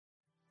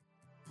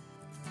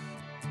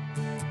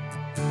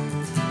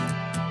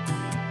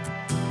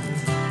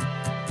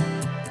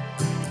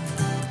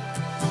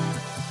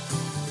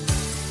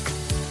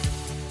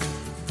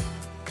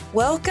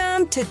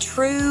Welcome to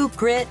True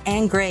Grit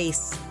and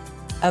Grace,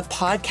 a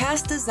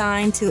podcast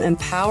designed to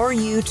empower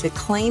you to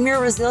claim your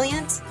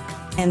resilience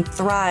and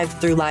thrive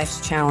through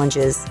life's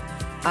challenges.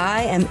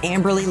 I am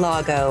Amberly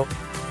Lago,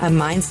 a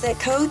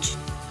mindset coach,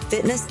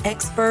 fitness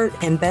expert,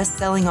 and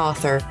best-selling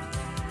author.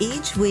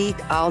 Each week,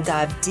 I'll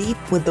dive deep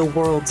with the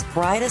world's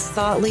brightest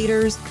thought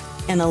leaders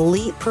and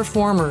elite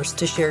performers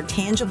to share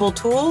tangible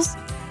tools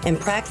and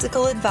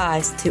practical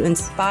advice to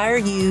inspire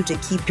you to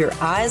keep your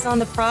eyes on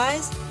the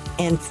prize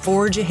and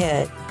forge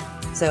ahead.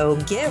 So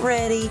get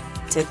ready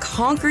to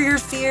conquer your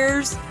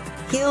fears,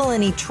 heal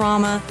any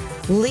trauma,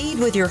 lead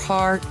with your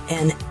heart,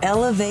 and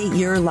elevate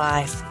your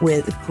life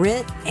with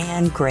grit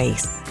and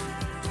grace.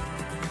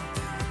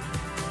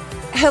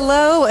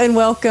 Hello and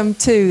welcome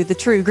to the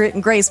True Grit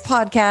and Grace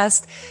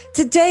podcast.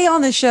 Today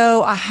on the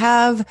show, I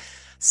have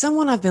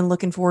someone I've been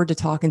looking forward to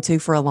talking to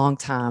for a long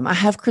time. I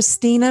have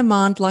Christina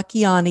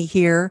Mondlakhiani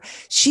here.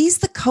 She's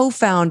the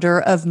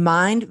co-founder of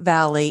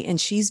Mindvalley,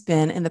 and she's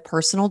been in the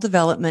personal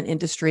development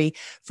industry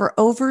for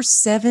over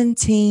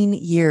 17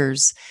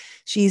 years.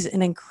 She's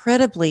an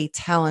incredibly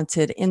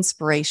talented,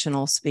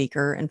 inspirational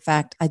speaker. In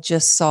fact, I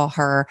just saw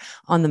her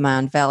on the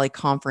Mindvalley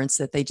conference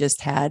that they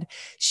just had.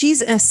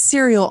 She's a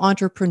serial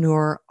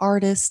entrepreneur,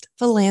 artist,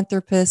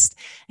 philanthropist,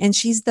 and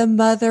she's the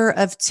mother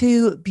of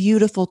two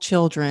beautiful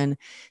children.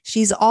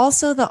 She's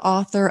also the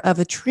author of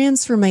a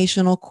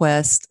transformational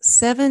quest,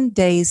 7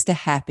 Days to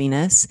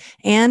Happiness,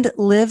 and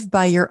Live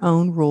by Your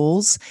Own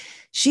Rules.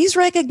 She's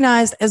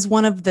recognized as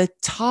one of the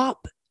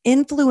top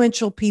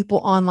influential people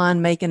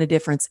online making a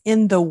difference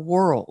in the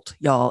world,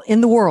 y'all, in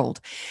the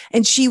world.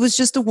 And she was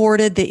just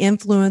awarded the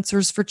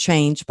Influencers for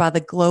Change by the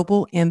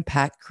Global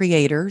Impact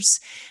Creators.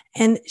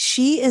 And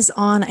she is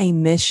on a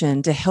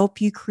mission to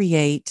help you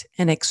create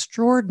an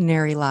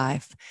extraordinary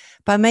life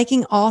by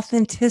making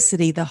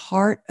authenticity the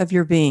heart of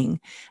your being,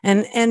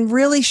 and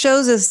really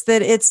shows us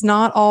that it's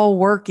not all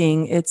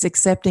working. It's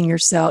accepting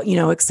yourself,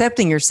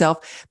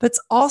 but it's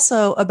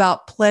also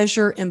about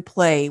pleasure and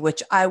play,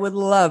 which I would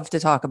love to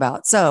talk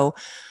about. So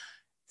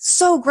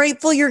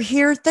grateful you're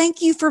here.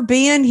 Thank you for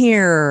being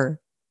here.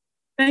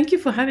 Thank you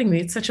for having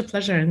me. It's such a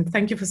pleasure. And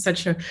thank you for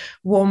such a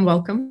warm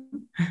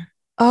welcome.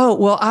 Oh,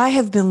 well, I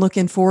have been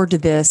looking forward to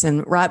this.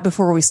 And right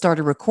before we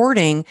started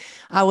recording,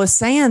 I was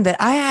saying that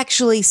I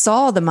actually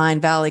saw the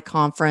Mindvalley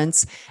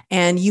conference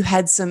and you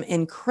had some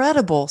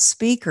incredible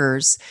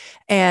speakers.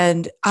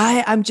 And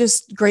I'm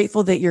just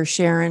grateful that you're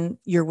sharing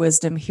your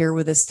wisdom here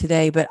with us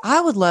today. But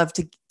I would love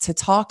to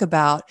talk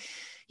about,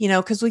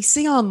 because we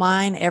see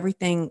online,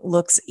 everything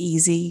looks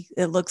easy.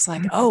 It looks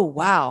like, oh,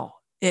 wow,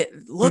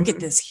 look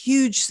at this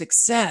huge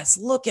success.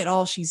 Look at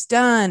all she's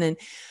done.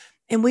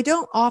 And we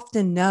don't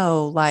often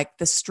know like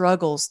the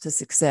struggles to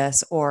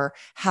success or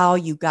how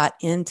you got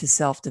into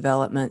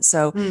self-development.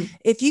 So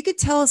if you could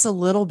tell us a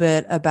little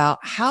bit about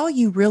how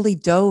you really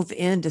dove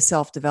into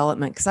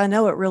self-development, because I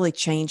know it really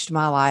changed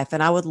my life.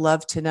 And I would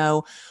love to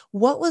know,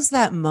 what was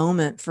that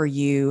moment for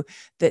you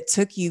that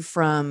took you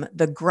from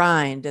the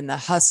grind and the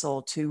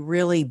hustle to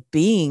really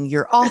being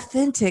your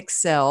authentic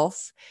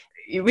self?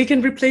 We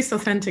can replace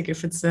authentic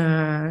if it's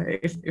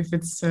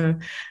a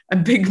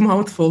big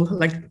mouthful,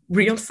 like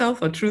real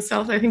self or true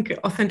self. I think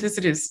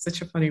authenticity is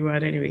such a funny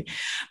word anyway.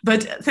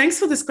 But thanks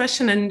for this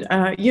question. And,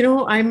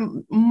 I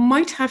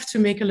might have to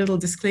make a little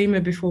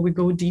disclaimer before we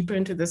go deeper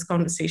into this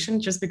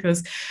conversation, just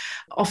because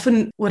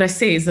often what I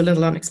say is a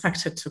little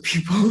unexpected to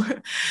people.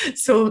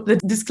 So the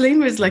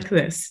disclaimer is like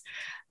this.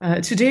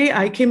 Today,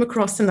 I came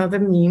across another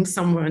meme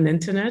somewhere on the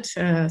internet,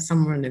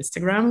 somewhere on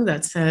Instagram,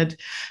 that said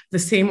the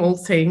same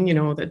old thing,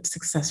 that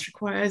success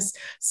requires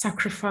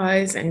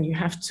sacrifice and you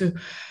have to,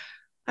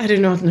 I do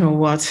not know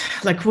what,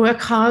 like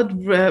work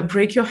hard,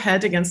 break your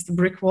head against the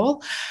brick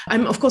wall.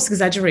 I'm, of course,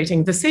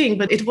 exaggerating the saying,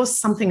 but it was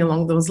something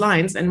along those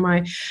lines. And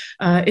my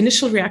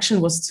initial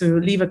reaction was to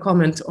leave a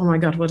comment, oh my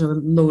God, what a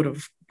load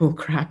of bull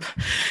crap.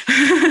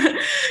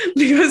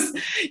 Because,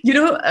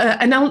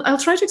 and I'll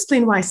try to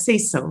explain why I say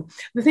so.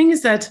 The thing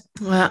is that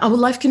our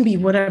life can be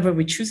whatever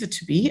we choose it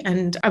to be,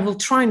 and I will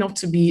try not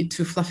to be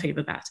too fluffy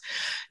with that.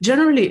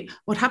 Generally,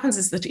 what happens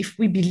is that if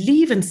we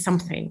believe in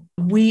something,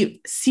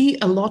 we see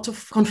a lot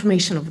of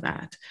confirmation of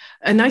that.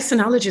 A nice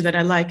analogy that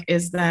I like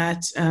is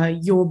that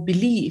your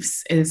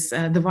beliefs is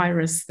the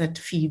virus that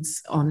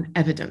feeds on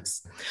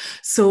evidence.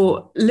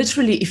 So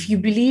literally, if you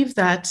believe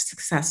that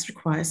success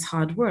requires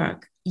hard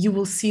work, you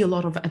will see a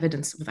lot of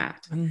evidence of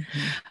that. Mm-hmm.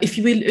 If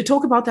you will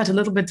talk about that a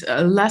little bit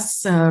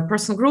less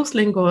personal growth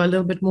lingo, a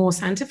little bit more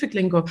scientific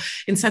lingo,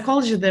 in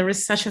psychology, there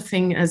is such a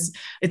thing as,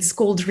 it's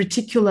called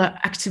reticular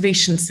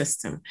activation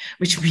system,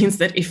 which means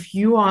that if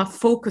you are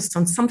focused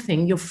on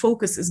something, your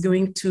focus is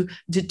going to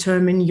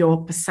determine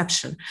your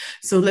perception.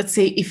 So let's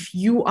say if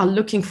you are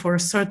looking for a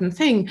certain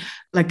thing,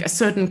 like a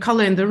certain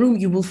color in the room,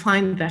 you will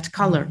find that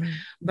color. Mm-hmm.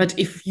 But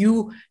if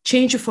you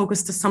change your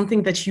focus to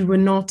something that you were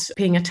not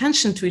paying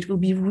attention to, it will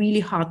be really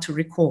hard to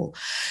recall.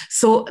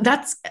 So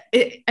that's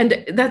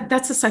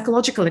a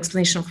psychological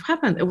explanation of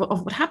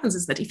what happens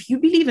is that if you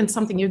believe in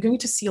something, you're going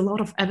to see a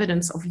lot of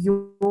evidence of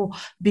your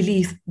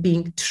belief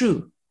being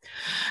true.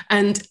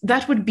 And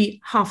that would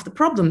be half the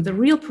problem. The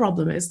real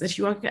problem is that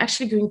you are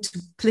actually going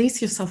to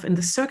place yourself in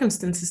the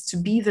circumstances to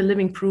be the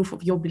living proof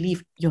of your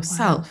belief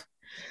yourself. Wow.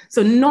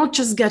 So not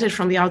just get it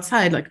from the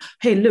outside, like,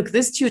 hey, look,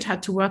 this dude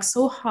had to work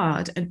so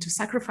hard and to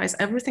sacrifice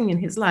everything in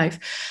his life,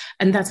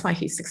 and that's why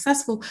he's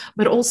successful,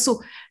 but also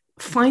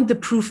find the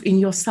proof in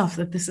yourself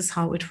that this is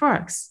how it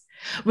works,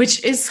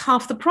 which is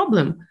half the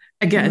problem.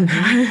 Again,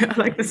 I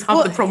like this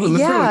half the problem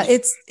approach.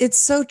 It's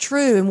so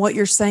true. And what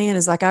you're saying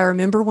is, like, I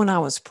remember when I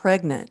was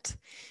pregnant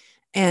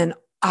and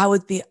I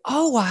would be,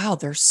 oh, wow,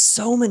 there's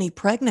so many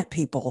pregnant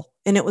people.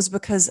 And it was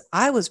because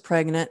I was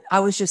pregnant. I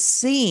was just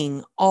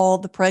seeing all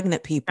the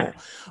pregnant people. Yeah.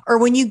 Or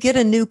when you get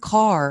a new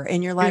car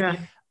and you're like,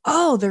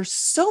 oh, there's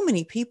so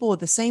many people with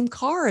the same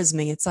car as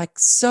me. It's like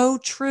so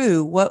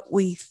true. What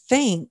we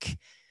think,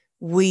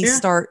 we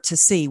start to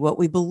see. What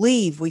we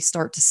believe, we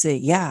start to see.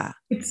 Yeah.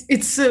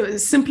 It's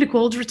simply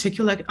called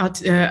reticular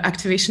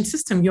activation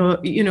system.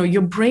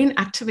 Your brain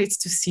activates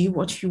to see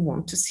what you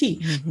want to see.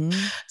 Mm-hmm.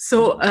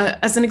 So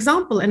as an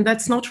example, and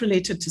that's not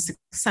related to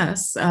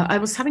success, I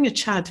was having a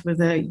chat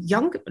with a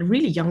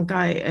really young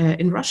guy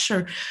in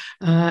Russia,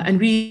 and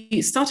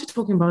we started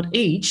talking about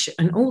age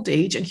and old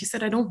age. And he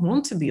said, I don't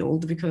want to be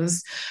old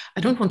because I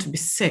don't want to be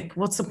sick.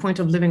 What's the point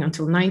of living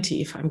until 90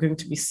 if I'm going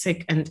to be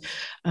sick and,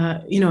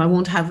 I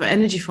won't have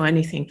energy for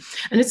anything.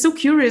 And it's so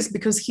curious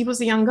because he was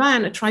a young guy,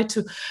 and I tried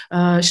to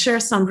share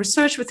some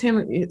research with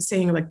him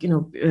saying, like,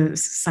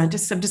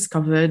 scientists have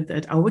discovered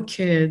that our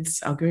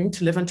kids are going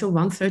to live until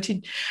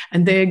 130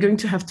 and they're going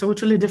to have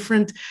totally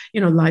different,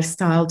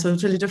 lifestyle,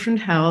 totally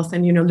different health.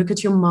 And, look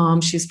at your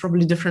mom, she's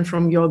probably different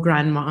from your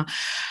grandma.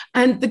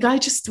 And the guy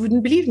just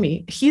wouldn't believe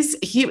me.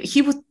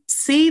 He would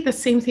say the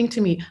same thing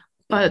to me.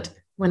 But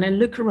when I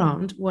look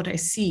around, what I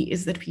see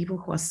is that people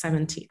who are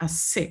 70 are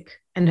sick,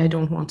 and I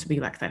don't want to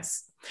be like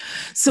this.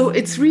 So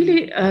it's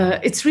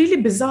really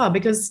bizarre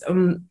because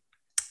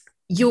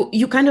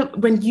you kind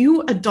of, when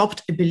you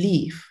adopt a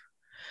belief,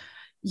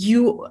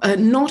 you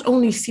not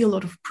only see a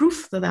lot of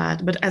proof for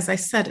that, but as I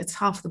said, it's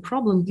half the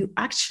problem. You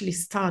actually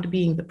start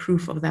being the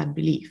proof of that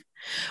belief,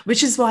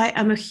 which is why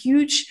I'm a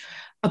huge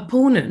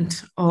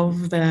opponent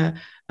of the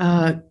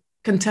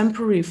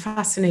contemporary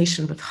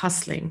fascination with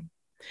hustling.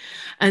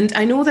 And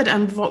I know that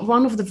I'm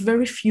one of the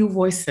very few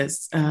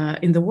voices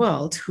in the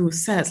world who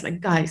says,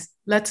 like, guys,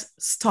 let's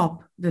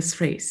stop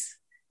this race.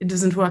 It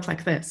doesn't work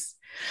like this.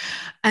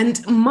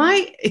 And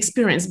my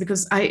experience,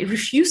 because I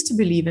refuse to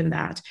believe in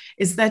that,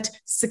 is that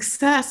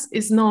success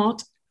is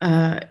not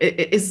the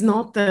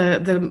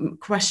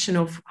question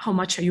of how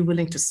much are you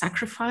willing to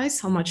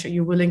sacrifice, how much are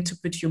you willing to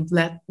put your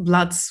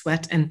blood,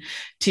 sweat, and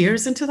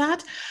tears into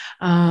that.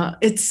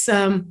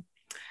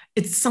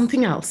 It's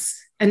something else.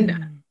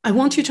 And I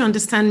want you to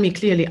understand me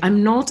clearly.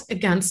 I'm not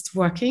against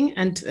working,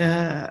 and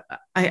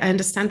I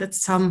understand that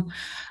some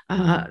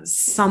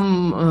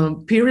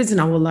periods in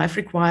our life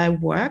require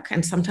work,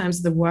 and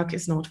sometimes the work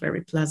is not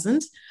very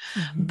pleasant.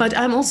 Mm-hmm. But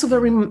I'm also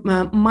very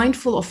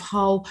mindful of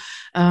how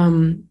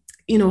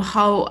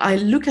I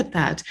look at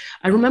that.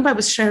 I remember I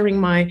was sharing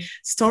my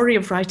story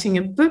of writing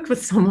a book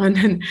with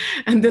someone,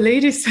 and the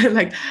lady said,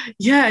 like,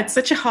 yeah, it's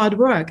such a hard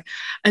work.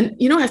 And,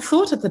 I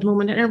thought at that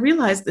moment, and I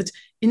realized that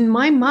in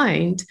my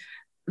mind,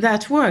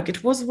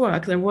 it was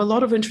work. There were a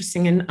lot of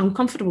interesting and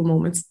uncomfortable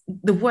moments.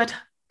 The word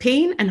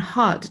pain and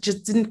hard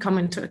just didn't come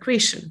into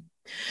equation.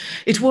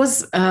 It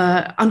was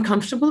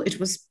uncomfortable. It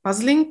was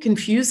puzzling,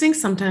 confusing.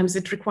 Sometimes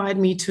it required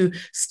me to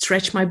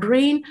stretch my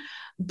brain,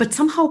 but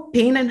somehow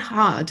pain and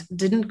hard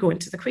didn't go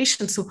into the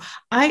equation. So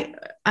I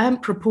am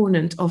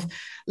proponent of,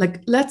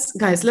 like, let's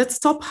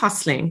stop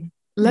hustling.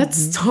 Let's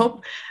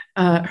stop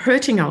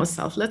hurting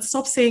ourselves. Let's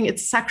stop saying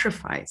it's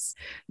sacrifice,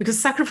 because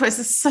sacrifice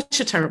is such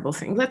a terrible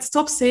thing. Let's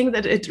stop saying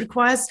that it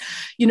requires,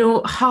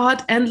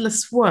 hard,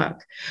 endless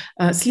work,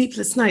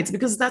 sleepless nights,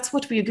 because that's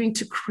what we are going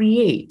to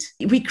create.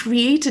 We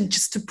created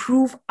just to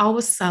prove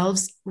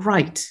ourselves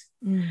right.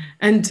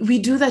 And we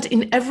do that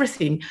in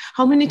everything.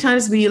 How many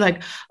times we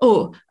like,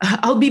 oh,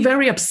 I'll be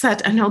very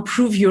upset and I'll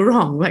prove you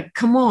wrong. Like,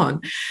 come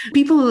on.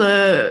 People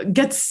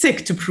get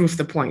sick to prove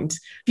the point.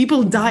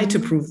 People die to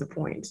prove the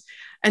point.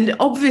 And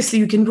obviously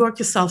you can work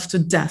yourself to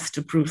death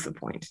to prove the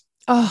point.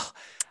 Oh,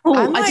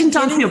 I didn't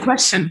answer your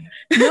question.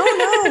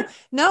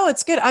 No,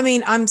 it's good. I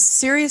mean, I'm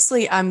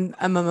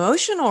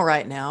emotional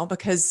right now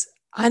because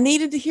I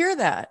needed to hear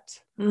that.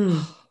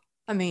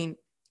 I mean,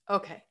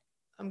 okay,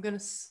 I'm going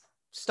to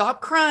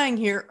stop crying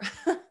here.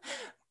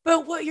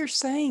 But what you're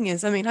saying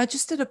is, I mean, I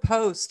just did a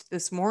post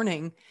this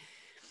morning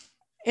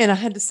and I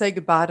had to say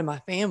goodbye to my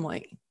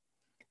family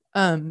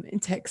in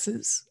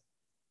Texas.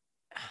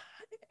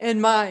 And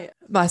my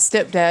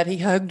stepdad, he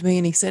hugged me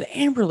and he said,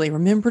 Amberly,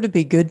 remember to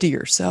be good to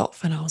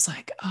yourself. And I was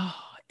like, oh,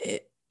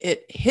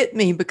 it hit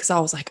me because I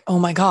was like, oh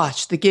my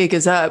gosh, the gig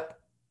is up.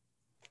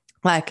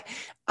 Like,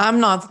 I'm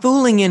not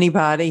fooling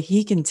anybody.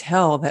 He can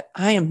tell that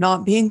I am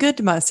not being good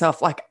to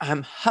myself. Like,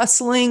 I'm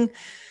hustling.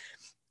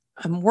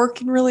 I'm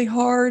working really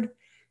hard.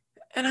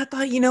 And I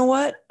thought, you know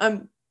what?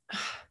 I'm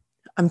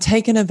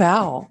taking a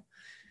vow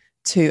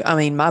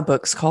my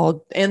book's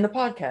called, and the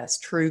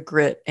podcast, True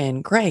Grit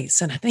and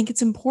Grace. And I think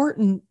it's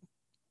important.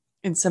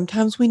 And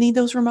sometimes we need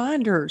those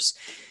reminders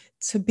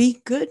to be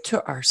good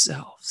to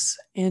ourselves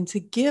and to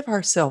give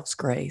ourselves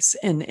grace.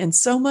 And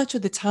so much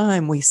of the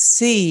time we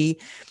see,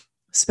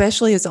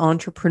 especially as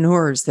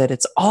entrepreneurs, that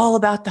it's all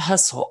about the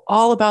hustle,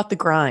 all about the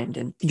grind,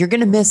 and you're going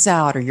to miss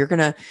out, or you're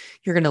going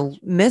to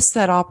miss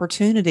that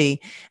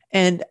opportunity.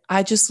 And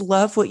I just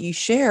love what you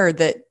shared,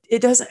 that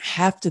it doesn't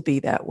have to be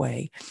that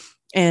way.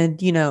 And,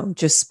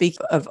 just speak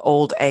of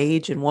old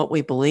age and what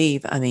we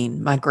believe. I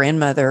mean, my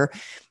grandmother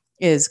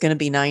is going to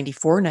be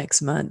 94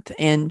 next month,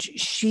 and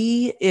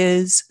she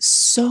is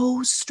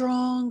so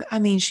strong. I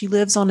mean, she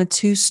lives on in a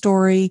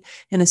two-story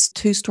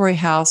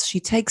house. She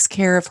takes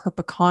care of her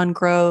pecan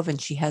grove, and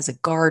she has a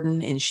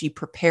garden, and she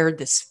prepared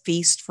this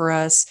feast for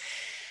us.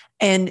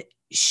 And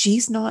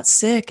she's not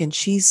sick, and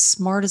she's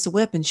smart as a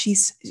whip, and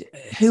she's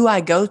who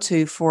I go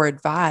to for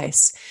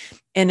advice.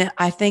 And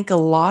I think a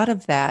lot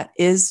of that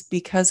is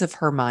because of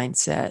her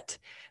mindset.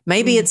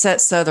 Maybe it's that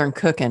Southern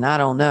cooking. I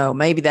don't know.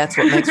 Maybe that's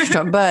what makes her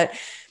strong.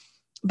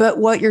 But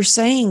what you're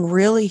saying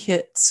really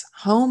hits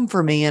home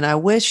for me. And I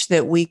wish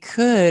that we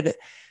could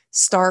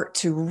start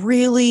to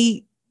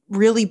really,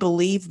 really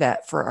believe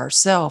that for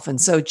ourselves. And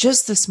so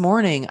just this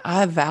morning,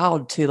 I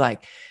vowed to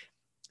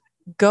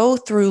go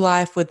through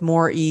life with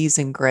more ease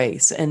and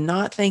grace and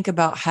not think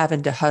about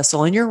having to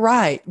hustle. And you're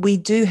right. We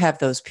do have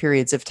those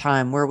periods of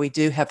time where we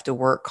do have to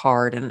work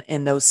hard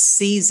and those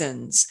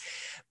seasons,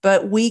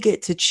 but we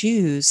get to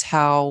choose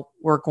how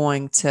we're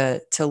going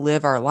to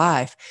live our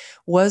life.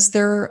 Was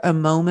there a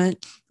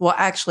moment? Well,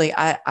 actually,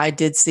 I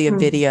did see a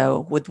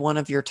video with one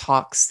of your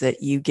talks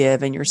that you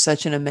give, and you're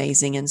such an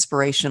amazing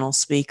inspirational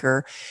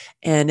speaker.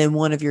 And in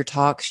one of your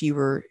talks, you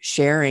were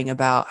sharing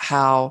about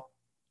how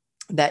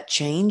that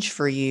changed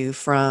for you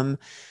from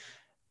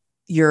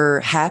your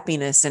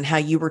happiness, and how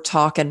you were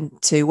talking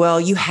to, well,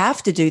 you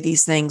have to do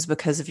these things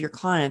because of your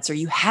clients, or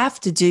you have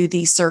to do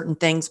these certain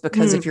things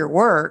because of your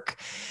work.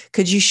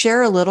 Could you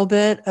share a little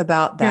bit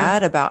about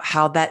that, about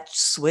how that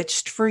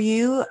switched for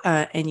you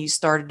and you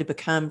started to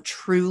become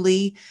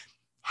truly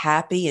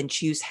happy and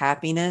choose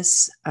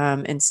happiness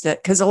instead?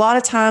 Because a lot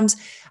of times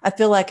I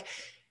feel like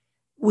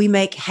we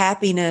make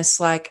happiness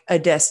like a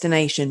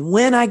destination.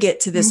 When I get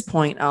to this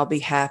point, I'll be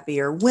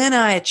happy. Or when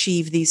I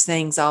achieve these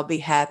things, I'll be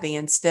happy,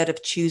 instead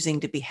of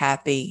choosing to be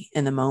happy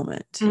in the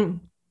moment.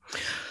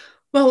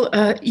 Well,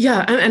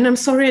 and I'm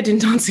sorry I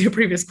didn't answer your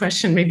previous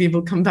question. Maybe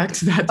we'll come back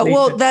to that later.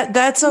 Well,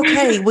 that's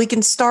okay. We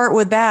can start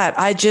with that.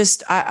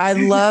 I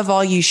love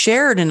all you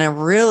shared, and it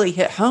really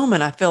hit home.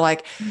 And I feel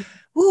like,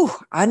 ooh,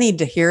 I need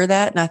to hear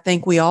that. And I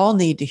think we all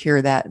need to hear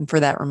that, and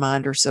for that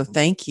reminder. So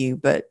thank you.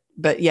 But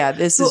yeah,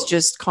 this is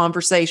just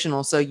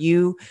conversational. So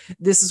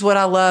this is what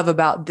I love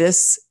about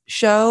this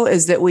show,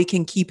 is that we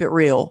can keep it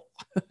real.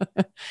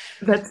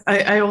 That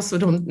I also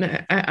don't,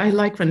 I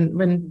like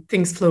when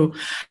things flow,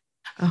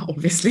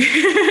 obviously,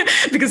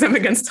 because I'm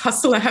against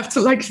hustle. I have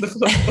to like the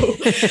flow.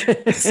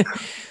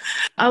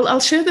 I'll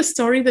share the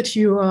story that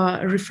you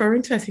are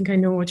referring to. I think I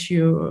know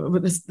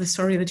the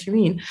story that you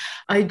mean.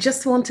 I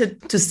just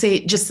wanted to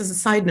say, just as a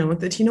side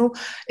note, that,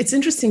 it's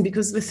interesting,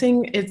 because the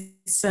thing is,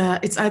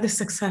 it's either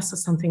success or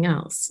something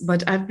else.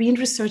 But I've been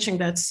researching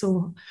that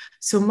so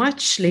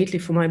much lately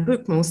for my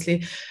book,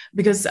 mostly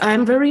because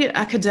I'm very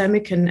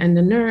academic and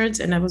a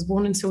nerd, and I was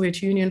born in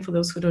Soviet Union, for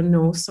those who don't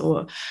know.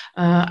 So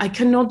I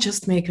cannot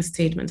just make a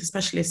statement,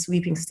 especially a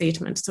sweeping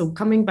statement. So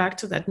coming back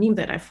to that meme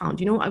that I found,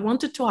 I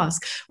wanted to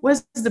ask,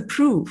 where's the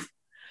proof?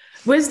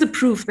 Where's the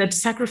proof that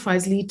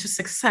sacrifice leads to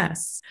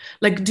success?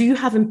 Do you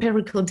have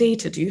empirical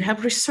data? Do you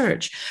have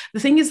research? The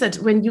thing is that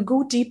when you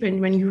go deeper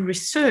and when you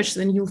research,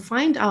 then you'll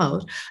find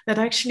out that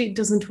actually it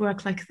doesn't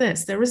work like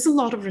this. There is a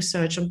lot of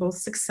research on both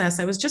success.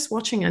 I was just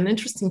watching an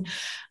interesting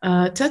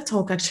TED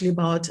talk actually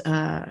about,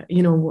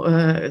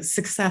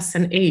 success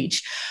and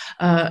age.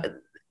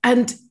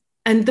 And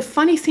the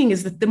funny thing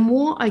is that the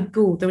more I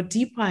go, the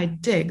deeper I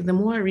dig, the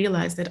more I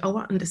realize that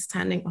our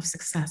understanding of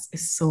success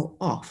is so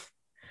off.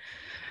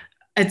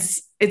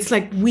 It's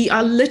like we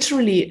are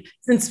literally,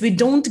 since we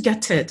don't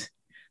get it,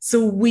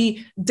 so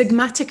we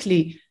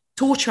dogmatically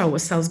torture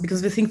ourselves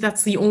because we think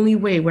that's the only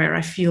way where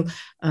I feel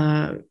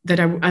that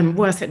I'm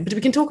worth it. But we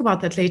can talk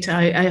about that later.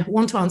 I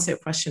want to answer your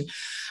question.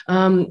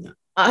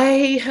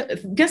 I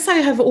guess I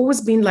have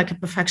always been like a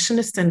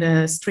perfectionist and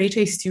a straight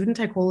A student.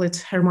 I call it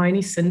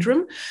Hermione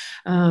syndrome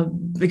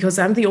because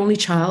I'm the only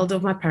child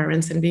of my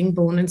parents, and being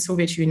born in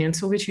Soviet Union.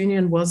 Soviet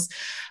Union was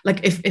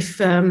like if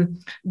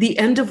the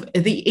end of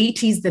the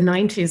 80s, the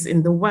 90s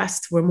in the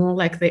West were more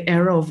like the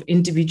era of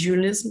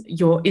individualism.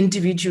 Your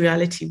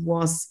individuality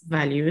was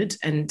valued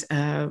and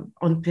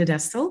on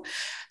pedestal.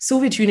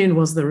 Soviet Union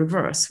was the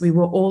reverse. We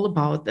were all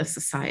about the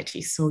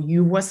society. So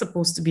you were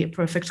supposed to be a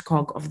perfect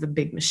cog of the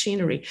big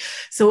machinery.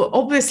 So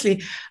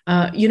obviously,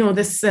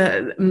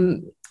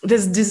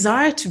 this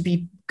desire to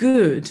be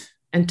good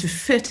and to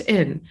fit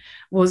in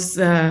was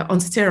on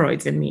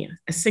steroids in me,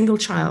 a single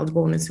child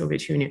born in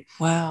Soviet Union.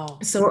 Wow.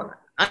 So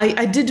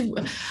I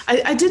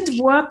did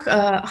work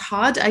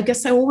hard. I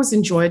guess I always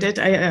enjoyed it.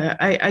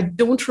 I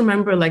don't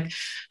remember like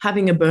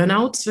having a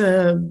burnout.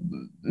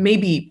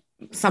 Maybe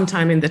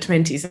sometime in the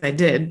 20s I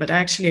did, but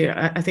actually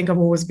I think I've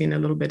always been a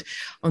little bit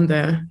on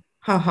the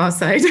ha-ha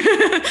side.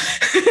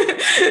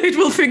 It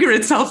will figure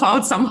itself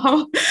out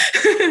somehow.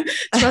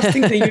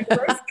 Trusting the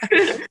universe.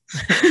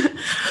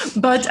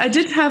 But I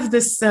did have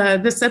this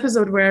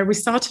episode where we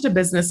started a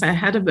business. I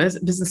had a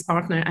business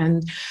partner,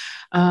 and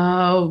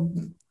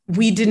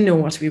we didn't know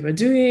what we were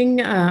doing,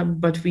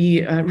 but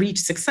we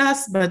reached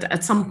success. But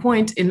at some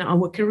point in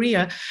our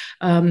career,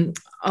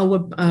 our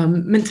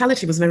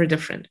mentality was very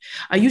different.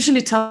 I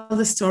usually tell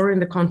the story in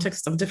the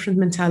context of different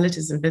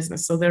mentalities in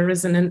business. So there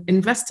is an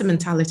investor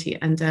mentality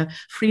and a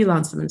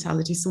freelancer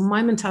mentality. So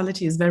my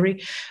mentality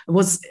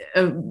was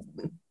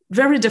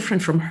very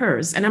different from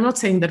hers. And I'm not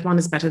saying that one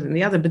is better than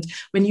the other, but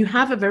when you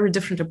have a very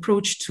different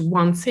approach to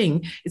one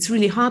thing, it's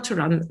really hard to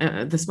run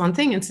this one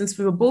thing. And since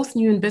we were both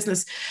new in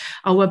business,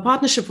 our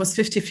partnership was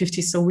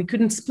 50-50, so we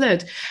couldn't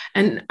split.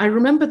 And I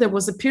remember there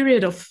was a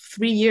period of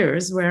 3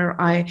 years where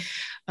I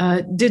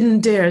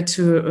didn't dare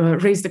to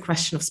raise the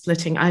question of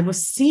splitting. I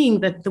was seeing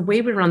that the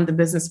way we run the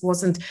business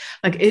wasn't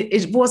like,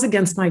 it was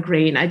against my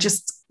grain.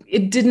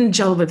 It didn't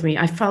gel with me.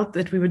 I felt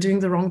that we were doing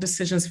the wrong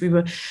decisions. We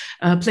were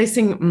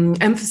placing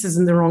emphasis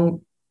in the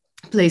wrong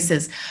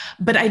places,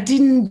 but I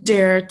didn't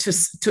dare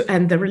to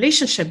end the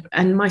relationship.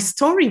 And my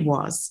story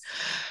was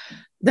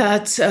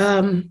that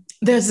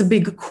there's a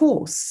big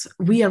course.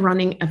 We are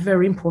running a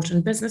very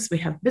important business. We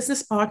have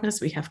business partners,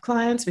 we have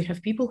clients, we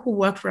have people who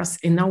work for us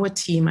in our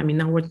team. I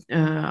mean,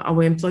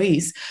 our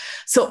employees.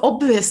 So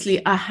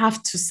obviously, I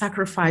have to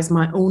sacrifice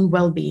my own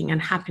well-being and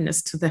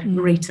happiness to the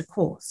greater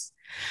cause.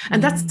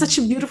 And that's such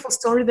a beautiful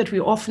story that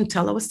we often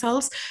tell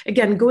ourselves.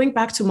 Again, going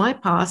back to my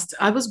past,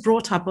 I was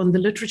brought up on the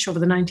literature of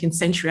the 19th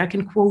century. I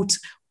can quote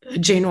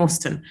Jane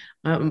Austen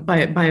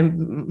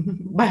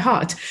by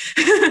heart.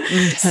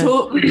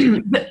 So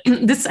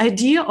this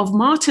idea of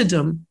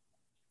martyrdom,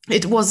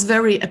 it was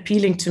very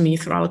appealing to me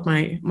throughout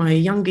my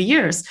younger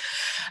years.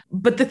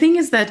 But the thing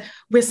is that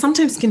we're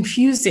sometimes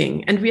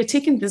confusing, and we are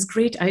taking these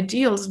great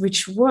ideals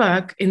which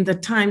work in the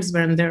times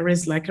when there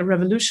is like a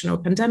revolution or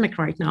pandemic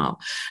right now.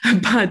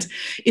 But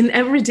in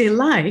everyday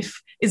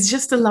life, it's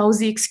just a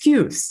lousy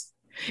excuse.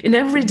 In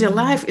everyday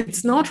life,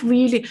 it's not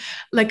really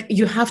like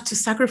you have to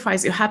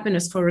sacrifice your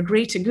happiness for a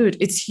greater good.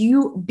 It's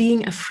you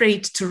being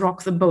afraid to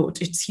rock the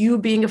boat. It's you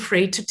being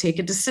afraid to take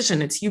a decision.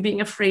 It's you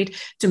being afraid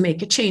to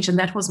make a change. And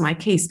that was my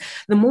case.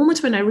 The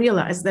moment when I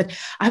realized that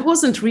I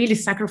wasn't really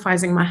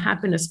sacrificing my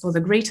happiness for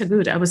the greater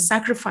good, I was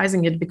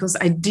sacrificing it because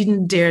I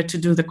didn't dare to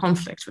do the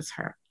conflict with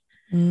her.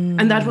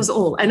 And that was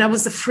all. And I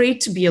was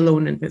afraid to be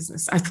alone in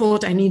business. I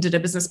thought I needed a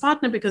business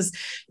partner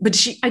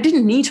I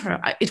didn't need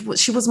her.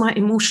 She was my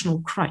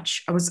emotional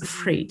crutch. I was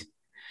afraid.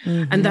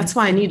 And that's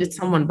why I needed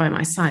someone by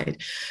my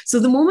side. So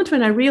the moment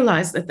when I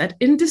realized that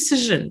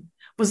indecision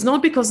was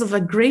not because of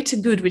a greater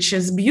good, which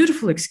is a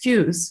beautiful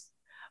excuse,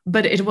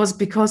 but it was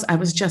because I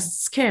was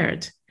just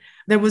scared.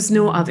 There was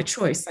no other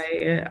choice.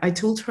 I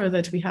told her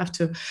that we have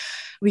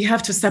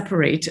to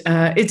separate.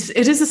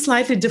 It is a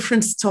slightly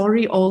different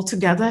story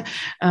altogether,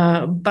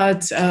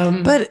 but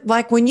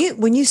like when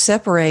you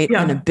separate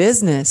in a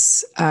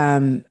business,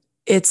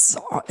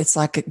 it's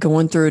like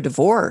going through a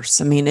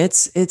divorce. I mean,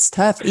 it's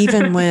tough,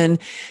 even when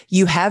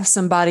you have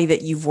somebody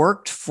that you've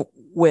worked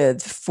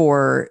with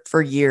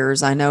for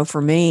years. I know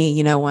for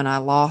me, when I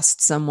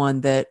lost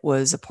someone that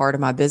was a part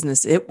of my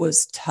business, it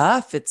was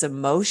tough. It's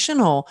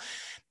emotional.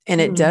 And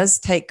it does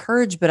take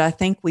courage, but I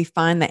think we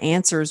find the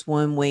answers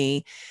when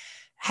we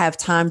have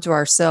time to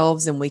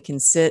ourselves and we can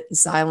sit in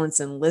silence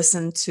and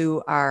listen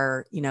to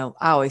I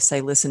always say,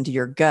 listen to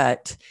your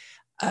gut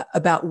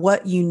about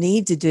what you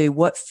need to do,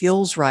 what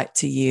feels right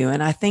to you.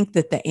 And I think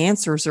that the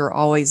answers are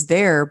always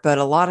there, but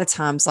a lot of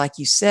times, like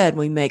you said,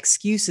 we make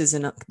excuses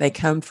and they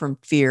come from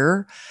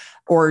fear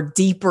or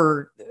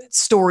deeper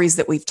stories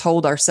that we've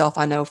told ourselves.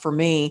 I know for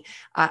me,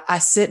 I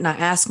sit and I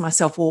ask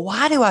myself, well,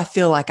 why do I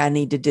feel like I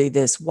need to do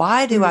this?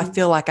 Why do I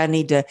feel like I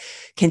need to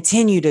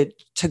continue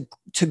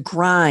to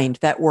grind,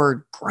 that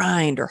word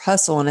grind or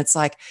hustle? And it's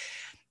like,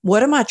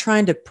 what am I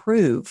trying to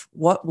prove?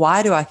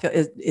 Why do I feel,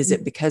 is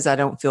it because I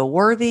don't feel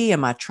worthy?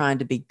 Am I trying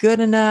to be good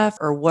enough?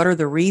 Or what are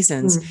the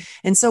reasons?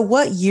 And so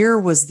what year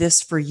was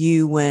this for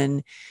you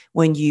when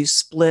you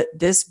split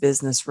this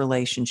business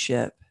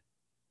relationship?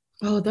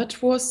 Oh,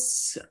 that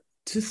was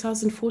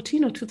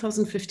 2014 or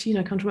 2015.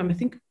 I can't remember. I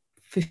think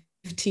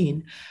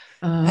 15.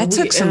 That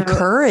took some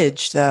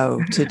courage,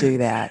 though, to do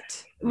that.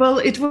 Well,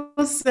 it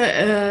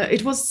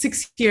was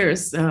 6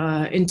 years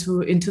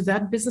into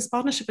that business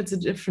partnership. It's a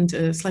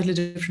different, slightly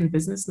different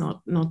business,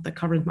 not the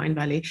current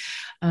Mindvalley,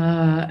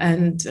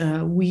 and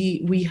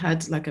we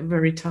had like a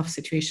very tough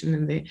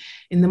situation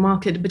in the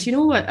market. But you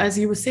know what? As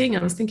you were saying,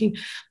 I was thinking,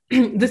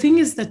 the thing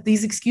is that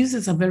these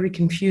excuses are very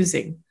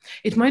confusing.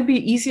 It might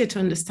be easier to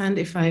understand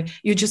if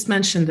you just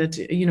mentioned that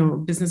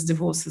business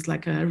divorce is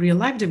like a real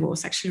life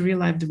divorce. Actually, real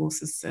life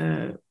divorce is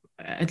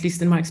at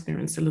least in my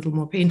experience, a little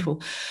more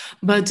painful.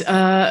 But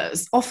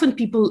often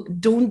people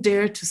don't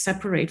dare to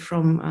separate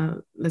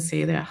from, let's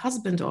say, their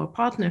husband or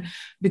partner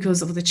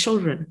because of the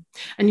children.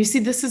 And you see,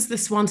 this is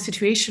this one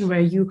situation where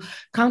you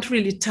can't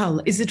really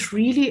tell, is it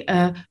really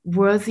a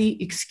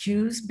worthy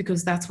excuse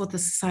because that's what the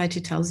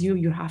society tells you,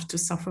 you have to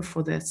suffer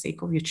for the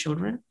sake of your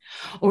children?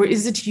 Or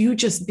is it you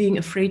just being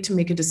afraid to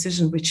make a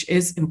decision which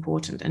is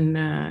important and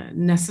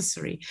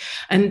necessary?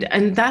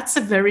 And that's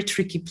a very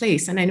tricky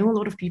place. And I know a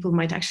lot of people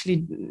might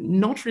actually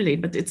not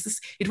relate, but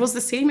it was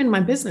the same in my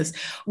business.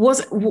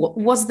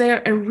 Was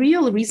there a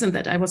real reason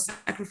that I was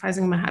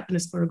sacrificing my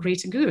happiness for a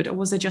greater good, or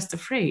was I just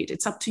afraid?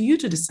 It's up to you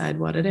to decide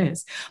what it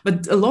is.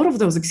 But a lot of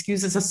those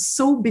excuses are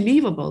so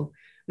believable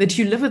that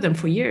you live with them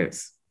for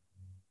years.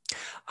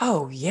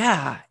 Oh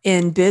yeah.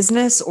 In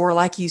business, or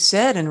like you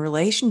said, in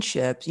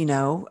relationships,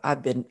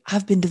 I've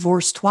been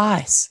divorced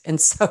twice.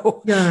 And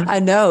so yeah. I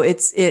know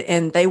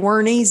and they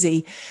weren't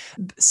easy.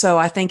 So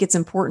I think it's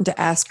important to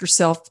ask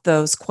yourself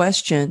those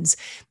questions.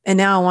 And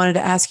now I wanted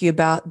to ask you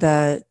about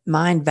the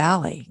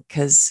Mindvalley,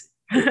 because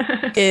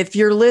if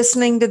you're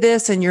listening to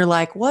this and you're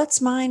like, what's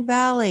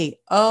Mindvalley?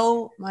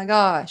 Oh my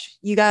gosh,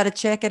 you got to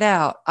check it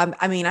out.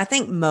 I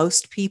think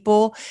most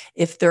people,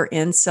 if they're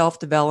in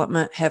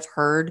self-development, have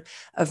heard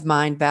of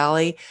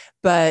Mindvalley,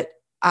 but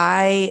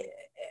I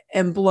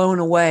am blown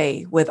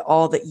away with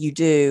all that you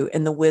do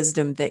and the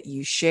wisdom that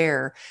you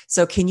share.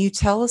 So can you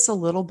tell us a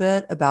little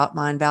bit about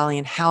Mindvalley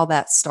and how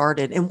that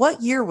started? And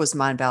what year was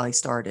Mindvalley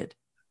started?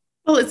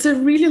 Well, it's a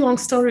really long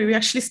story. We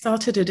actually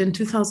started it in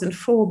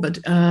 2004, but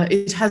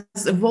it has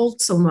evolved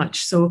so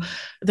much. So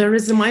there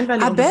is the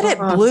Mindvalley. I bet it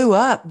blew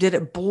up. Did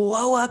it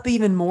blow up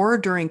even more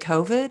during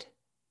COVID?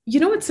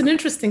 It's an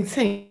interesting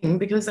thing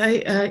because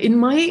in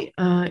my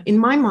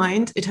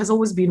mind, it has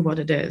always been what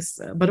it is.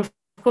 But of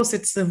course,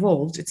 it's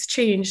evolved, it's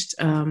changed,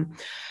 and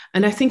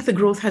I think the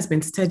growth has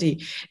been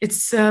steady.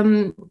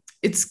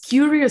 It's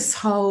curious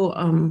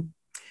how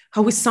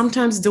we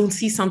sometimes don't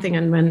see something,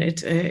 and when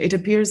it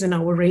appears in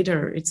our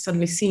radar, it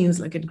suddenly seems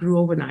like it grew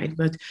overnight.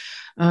 But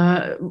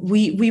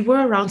we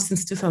were around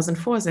since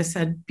 2004, as I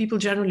said. People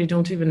generally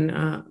can't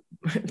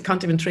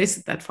even trace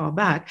it that far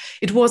back.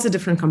 It was a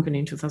different company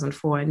in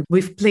 2004, and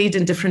we've played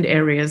in different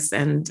areas.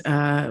 And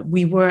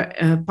we were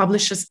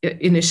publishers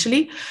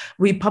initially.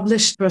 We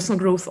published personal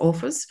growth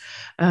authors,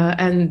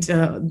 and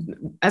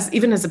as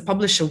a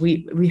publisher,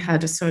 we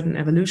had a certain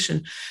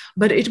evolution.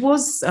 But it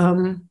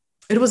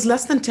was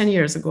less than 10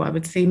 years ago, I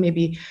would say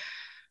maybe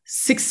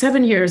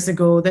 6-7 years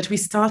ago, that we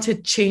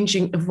started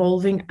changing,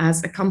 evolving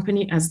as a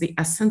company, as the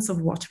essence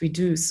of what we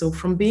do. So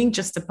from being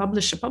just a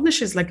publisher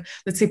is like,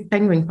 let's say,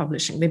 Penguin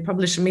Publishing. They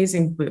publish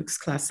amazing books,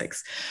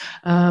 classics.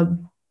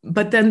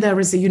 But then there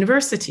is a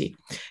university.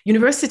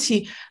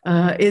 University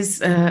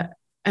is an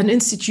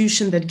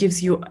institution that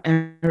gives you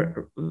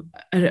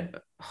a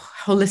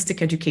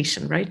holistic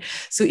education, right?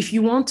 So if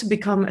you want to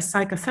become a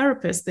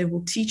psychotherapist, they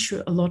will teach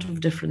you a lot of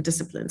different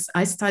disciplines.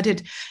 I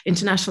studied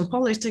international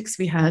politics.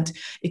 We had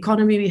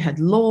economy, we had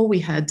law, we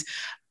had,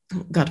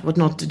 God, what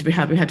not did we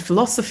have? We had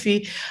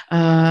philosophy.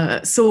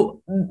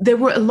 So there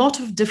were a lot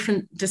of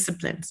different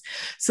disciplines.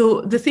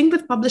 So the thing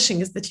with publishing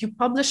is that you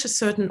publish a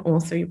certain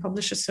author, you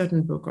publish a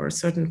certain book or a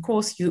certain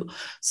course, you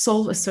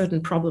solve a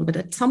certain problem. But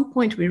at some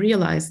point we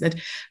realized that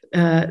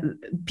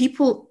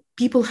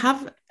people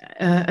have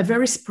a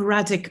very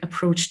sporadic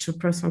approach to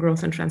personal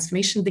growth and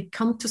transformation. They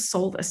come to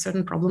solve a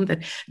certain problem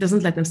that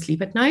doesn't let them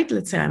sleep at night.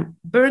 Let's say I'm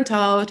burnt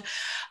out,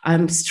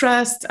 I'm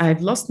stressed,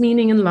 I've lost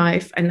meaning in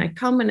life, and I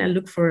come and I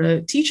look for a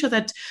teacher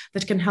that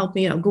can help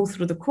me. I'll go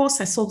through the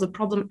course, I solve the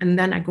problem, and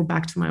then I go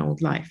back to my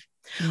old life.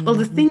 Mm-hmm. Well,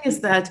 the thing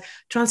is that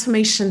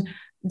transformation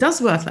does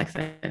work like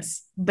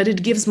this, but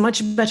it gives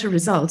much better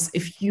results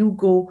if you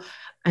go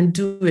and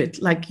do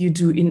it like you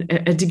do in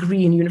a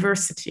degree in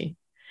university.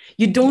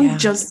 You don't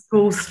just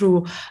go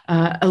through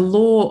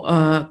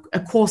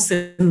a course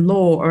in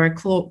law or a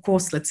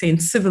course, let's say, in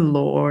civil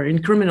law or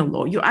in criminal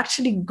law. You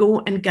actually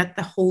go and get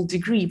the whole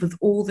degree with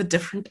all the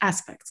different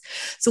aspects.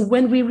 So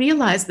when we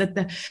realize that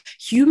the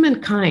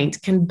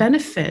humankind can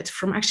benefit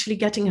from actually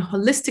getting a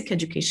holistic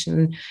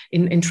education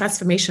in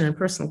transformation and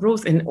personal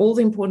growth and all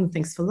the important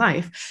things for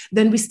life,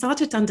 then we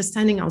started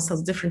understanding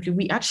ourselves differently.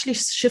 We actually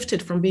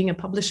shifted from being a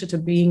publisher to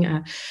being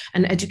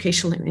an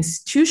educational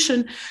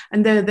institution.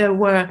 And there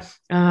were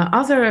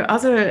other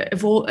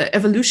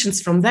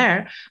evolutions from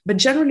there. But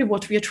generally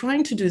what we are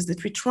trying to do is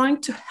that we're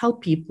trying to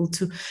help people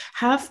to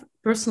have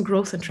personal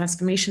growth and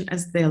transformation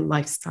as their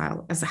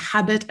lifestyle, as a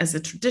habit, as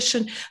a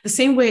tradition, the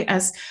same way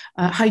as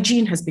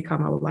hygiene has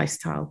become our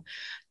lifestyle.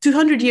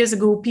 200 years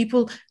ago,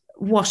 people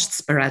washed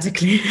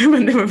sporadically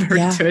when they were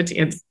very dirty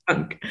and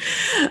stunk.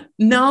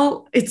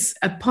 Now it's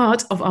a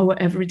part of our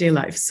everyday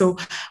life. So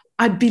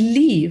I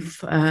believe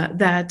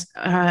that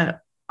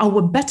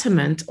our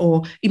betterment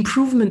or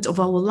improvement of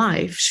our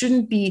life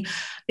shouldn't be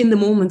in the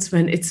moments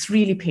when it's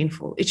really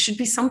painful. It should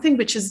be something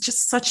which is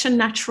just such a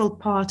natural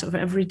part of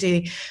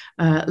everyday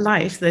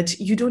life that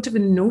you don't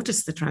even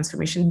notice the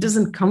transformation. It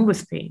doesn't come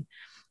with pain.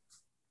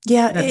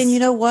 Yeah. That's And you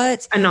know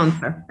what? an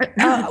answer.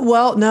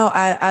 Well, no,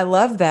 I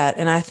love that.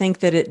 And I think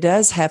that it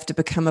does have to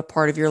become a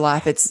part of your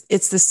life.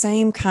 It's the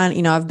same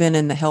kind, I've been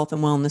in the health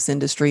and wellness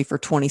industry for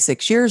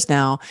 26 years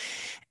now,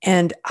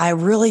 and I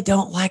really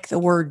don't like the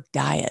word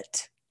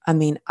diet. I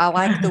mean, I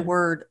like the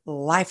word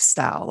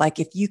lifestyle. Like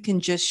if you can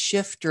just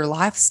shift your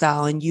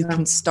lifestyle and you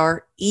can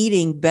start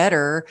eating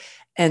better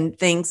and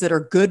things that are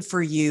good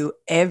for you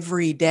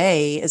every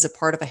day as a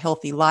part of a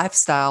healthy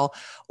lifestyle,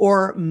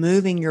 or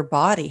moving your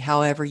body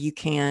however you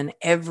can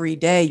every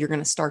day, you're going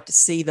to start to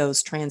see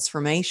those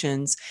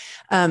transformations.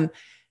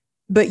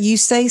 But you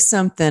say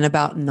something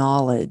about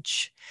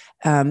knowledge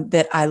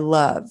that I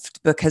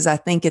loved, because I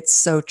think it's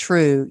so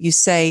true. You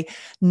say,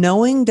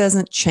 knowing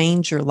doesn't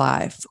change your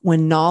life.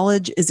 When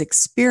knowledge is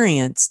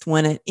experienced,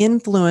 when it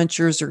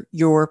influences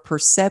your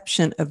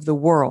perception of the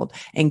world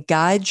and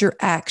guides your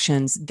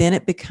actions, then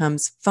it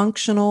becomes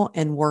functional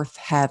and worth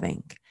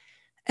having.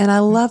 And I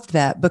loved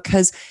that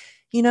because,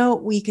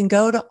 we can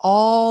go to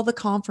all the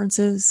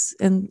conferences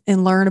and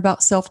learn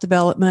about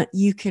self-development.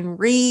 You can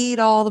read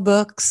all the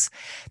books,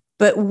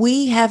 but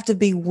we have to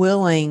be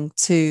willing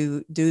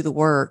to do the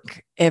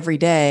work every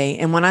day.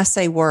 And when I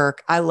say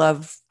work,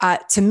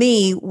 to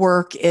me,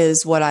 work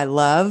is what I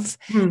love.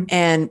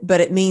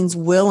 But it means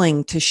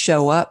willing to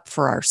show up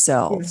for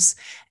ourselves.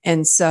 Yeah.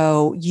 And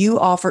so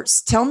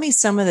tell me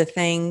some of the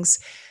things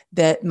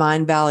that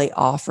Mindvalley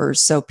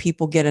offers so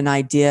people get an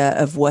idea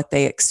of what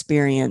they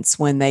experience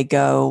when they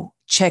go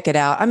check it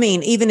out. I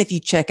mean, even if you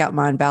check out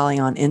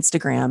Mindvalley on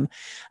Instagram,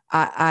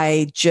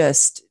 I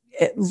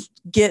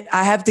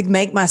have to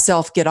make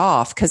myself get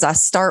off, because I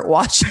start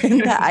watching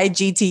the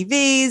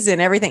IGTVs and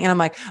everything. And I'm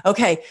like,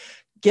 okay,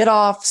 get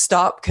off,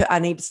 stop. I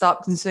need to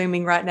stop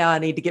consuming right now. I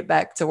need to get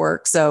back to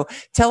work. So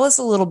tell us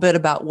a little bit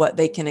about what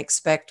they can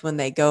expect when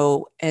they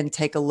go and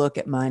take a look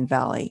at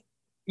Mindvalley.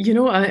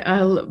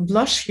 I'll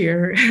blush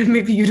here.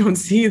 Maybe you don't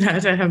see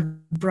that. I have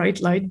bright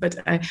light, but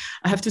I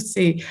have to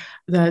say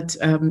that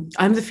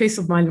I'm the face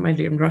of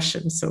Mindvalley in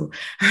Russian. So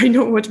I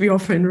know what we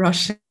offer in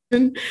Russian.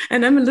 And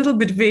I'm a little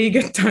bit vague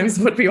at times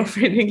what we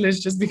offer in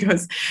English, just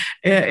because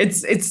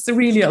it's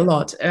really a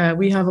lot.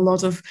 We have a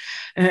lot of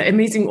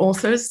amazing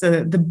authors,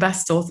 the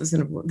best authors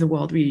in the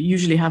world. We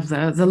usually have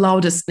the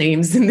loudest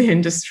names in the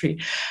industry.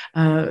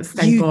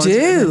 Thank God.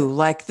 Do.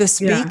 Like the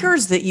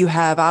speakers that you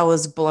have, I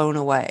was blown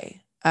away.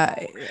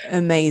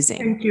 Amazing.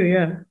 Thank you.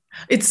 Yeah.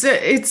 It's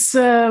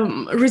a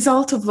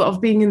result of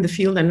being in the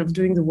field and of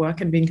doing the work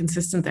and being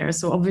consistent there.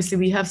 So obviously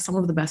we have some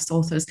of the best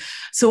authors.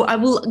 So I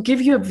will give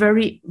you a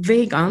very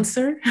vague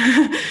answer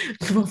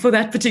for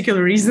that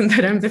particular reason,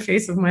 that I'm the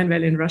face of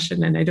Mindvalley in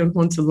Russian and I don't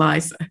want to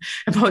lie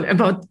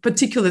about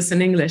particulars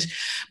in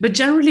English. But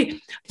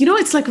generally,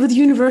 it's like with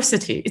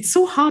university. It's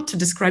so hard to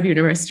describe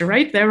university,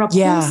 right? There are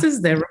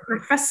courses, there are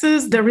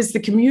professors, there is the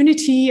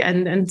community,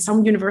 and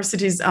some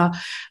universities are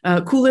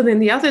cooler than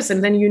the others.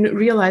 And then you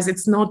realize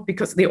it's not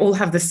because they all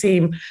have the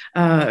same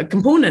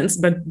components,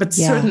 but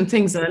certain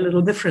things are a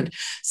little different.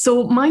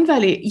 So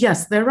Mindvalley,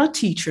 yes, there are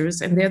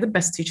teachers, and they're the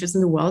best teachers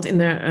in the world in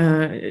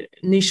their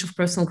niche of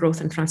personal growth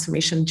and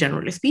transformation,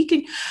 generally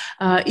speaking.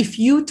 If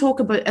you talk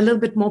about a little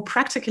bit more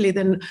practically,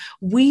 then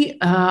we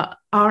are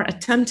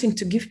attempting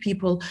to give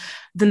people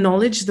the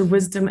knowledge, the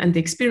wisdom, and the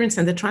experience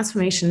and the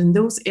transformation in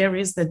those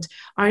areas that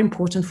are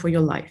important for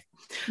your life.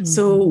 Mm-hmm.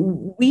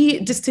 So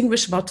we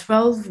distinguish about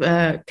 12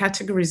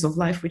 categories of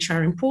life which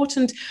are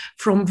important,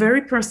 from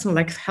very personal,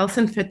 like health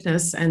and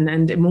fitness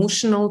and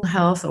emotional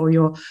health, or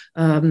your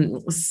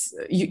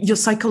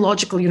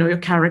psychological, your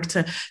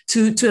character,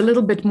 to a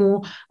little bit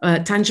more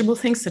tangible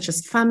things such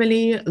as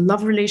family,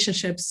 love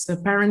relationships,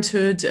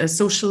 parenthood,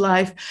 social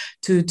life,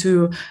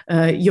 to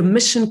your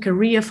mission,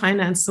 career,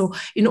 finance. So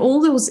in all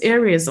those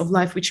areas of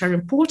life which are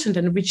important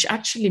and which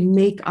actually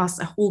make us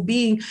a whole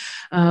being,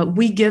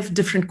 we give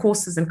different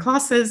courses and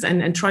classes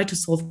and try to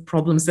solve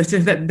problems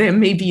that there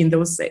may be in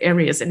those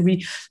areas. And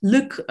we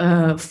look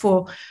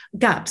for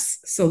gaps.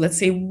 So let's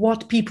say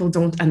what people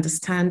don't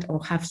understand or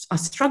are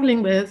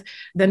struggling with,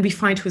 then we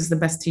find who's the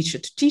best teacher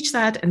to teach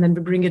that, and then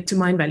we bring it to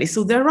Mindvalley.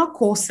 So there are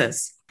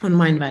courses on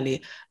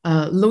Mindvalley,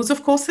 loads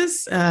of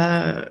courses.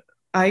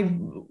 I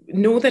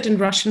know that in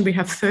Russian we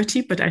have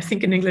 30, but I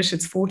think in English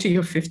it's 40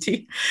 or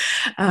 50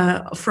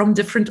 from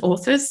different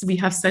authors. We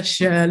have such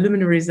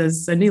luminaries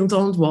as Neil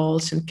Donald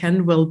Walsh and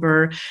Ken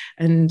Wilber,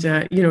 and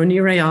Nir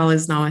Eyal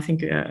is now, I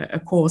think, a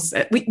course.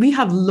 We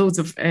have loads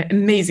of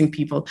amazing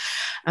people.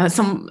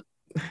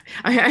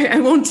 I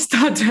won't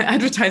start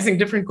advertising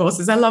different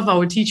courses. I love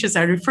our teachers.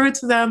 I refer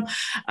to them.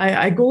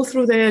 I go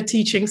through their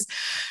teachings.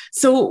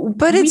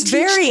 But it's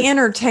very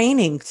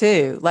entertaining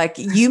too. Like,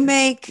 you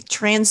make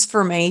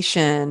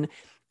transformation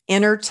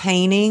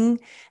entertaining,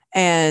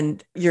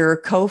 and your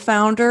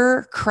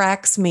co-founder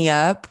cracks me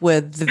up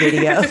with the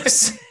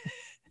videos.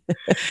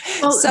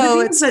 Well, so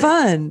it's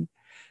fun.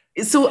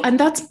 So, and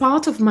that's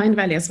part of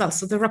Mindvalley as well.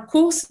 So there are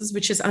courses,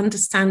 which is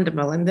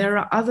understandable, and there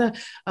are other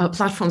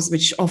platforms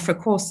which offer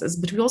courses,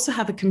 but we also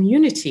have a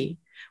community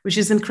which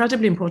is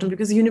incredibly important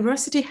because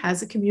university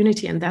has a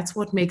community, and that's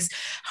what makes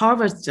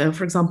Harvard,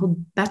 for example,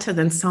 better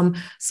than some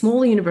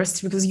small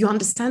university, because you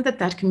understand that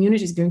that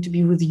community is going to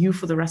be with you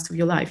for the rest of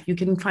your life. You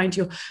can find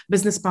your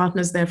business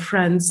partners, their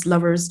friends,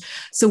 lovers.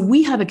 So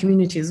we have a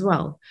community as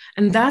well.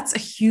 And that's a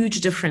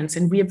huge difference.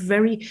 And we are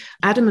very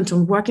adamant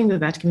on working with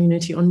that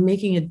community, on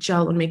making it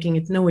gel, on making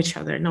it know each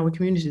other. And our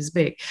community is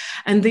big.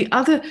 And the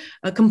other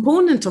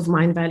component of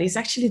Mindvalley is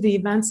actually the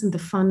events and the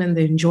fun and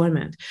the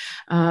enjoyment.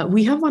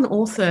 We have one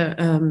author,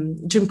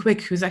 Jim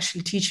Quick, who's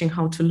actually teaching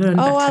how to learn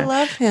better. Oh, I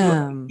love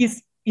him.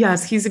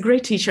 Yes, he's a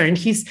great teacher, and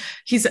he's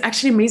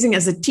actually amazing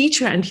as a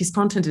teacher, and his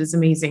content is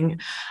amazing.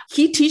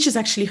 He teaches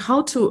actually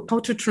how to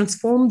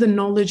transform the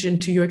knowledge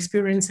into your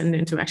experience and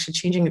into actually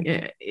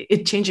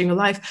changing your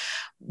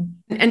life.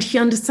 And he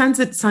understands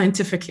it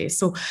scientifically.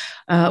 So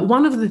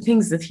one of the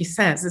things that he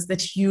says is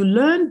that you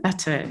learn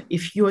better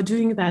if you are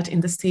doing that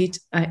in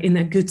in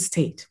a good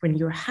state, when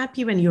you're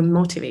happy, when you're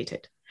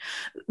motivated.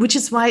 Which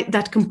is why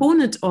that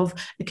component of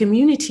the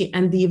community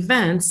and the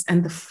events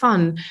and the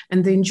fun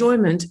and the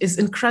enjoyment is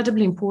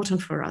incredibly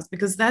important for us,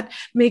 because that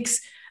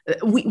makes,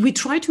 we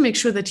try to make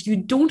sure that you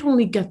don't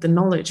only get the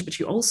knowledge, but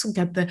you also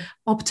get the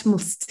optimal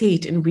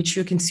state in which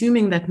you're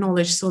consuming that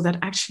knowledge, so that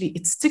actually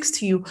it sticks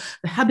to you,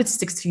 the habit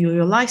sticks to you,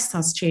 your life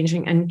starts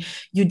changing, and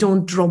you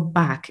don't drop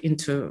back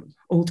into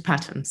old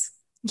patterns.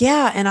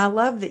 Yeah. And I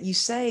love that you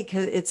say,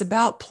 because it's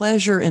about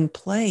pleasure and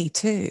play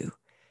too.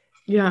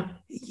 Yeah.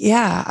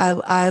 Yeah.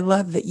 I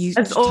love that you.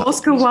 As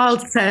Oscar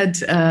Wilde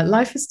said,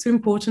 life is too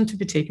important to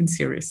be taken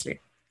seriously.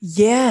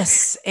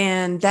 Yes.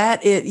 And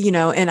that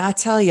and I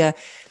tell you,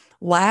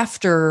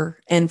 laughter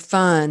and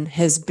fun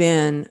has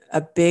been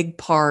a big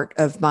part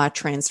of my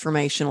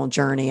transformational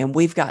journey. And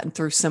we've gotten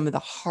through some of the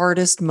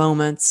hardest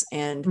moments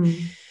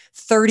and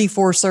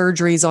 34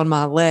 surgeries on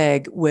my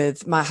leg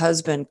with my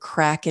husband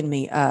cracking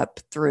me up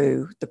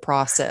through the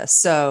process.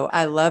 So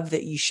I love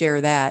that you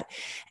share that.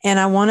 And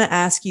I want to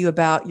ask you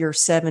about your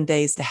 7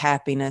 days to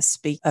happiness,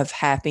 speak of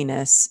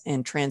happiness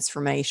and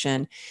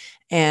transformation,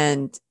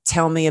 and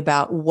tell me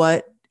about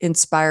what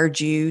inspired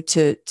you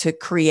to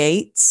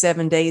create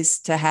 7 days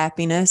to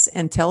happiness,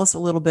 and tell us a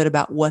little bit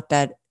about what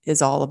that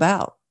is all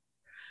about.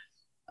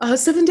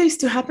 7 Days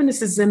to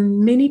Happiness is a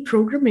mini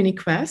program, mini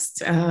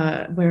quest,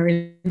 where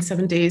in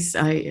 7 days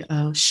I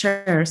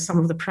share some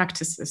of the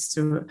practices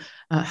to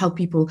help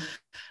people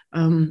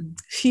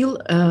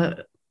feel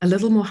a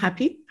little more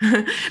happy.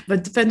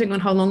 But depending on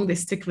how long they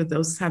stick with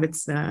those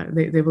habits,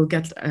 they will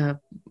get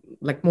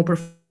like more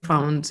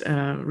profound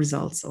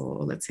results,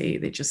 or let's say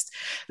they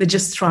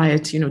just try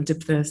it,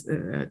 dip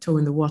the toe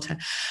in the water.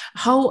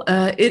 How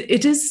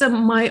it is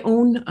my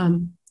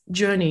own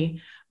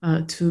journey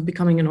to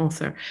becoming an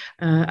author.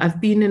 I've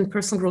been in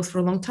personal growth for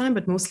a long time,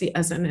 but mostly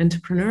as an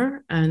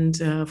entrepreneur. And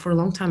for a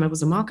long time, I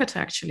was a marketer,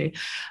 actually,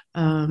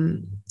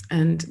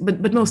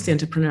 but mostly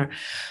entrepreneur.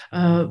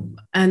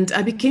 And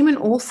I became an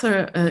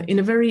author in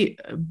a very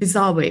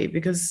bizarre way,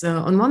 because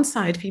on one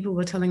side, people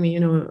were telling me,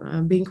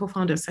 being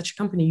co-founder of such a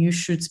company, you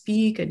should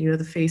speak, and you're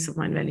the face of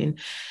Mindvalley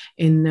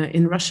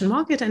in Russian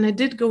market. And I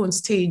did go on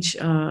stage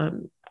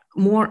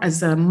more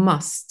as a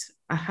must.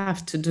 I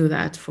have to do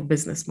that for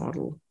business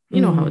model. You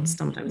know how it's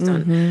sometimes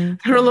done.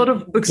 There are a lot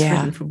of books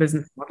written for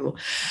business model.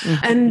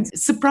 And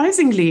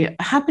surprisingly,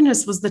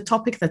 happiness was the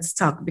topic that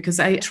stuck, because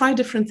I tried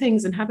different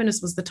things, and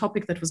happiness was the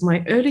topic that was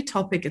my early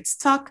topic. It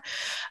stuck,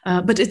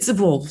 but it's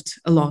evolved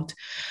a lot.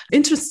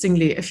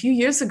 Interestingly, a few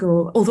years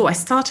ago, although I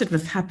started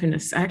with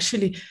happiness, I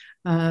actually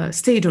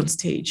stayed on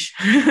stage.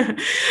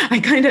 I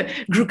kind of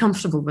grew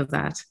comfortable with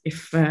that,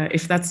 if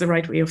that's the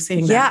right way of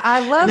saying that. Yeah,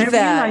 I love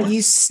that.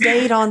 You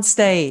stayed on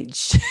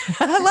stage.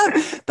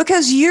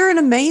 Because you're an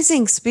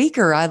amazing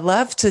speaker. I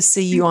love to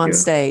see you on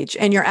stage,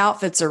 and your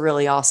outfits are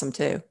really awesome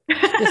too.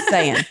 Just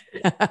saying.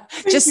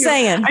 Just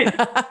saying.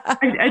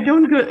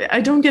 I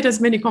don't get as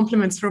many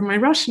compliments from my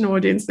Russian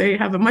audience. They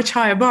have a much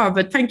higher bar,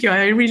 but thank you.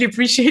 I really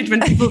appreciate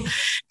when people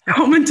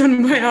comment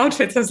on my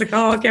outfits. I was like,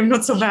 oh, okay, I'm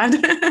not so bad.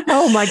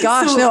 Oh my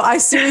gosh. So, no, I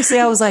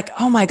was like,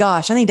 oh my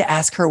gosh, I need to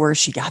ask her where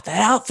she got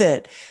that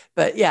outfit.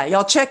 But yeah,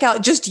 y'all check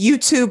out just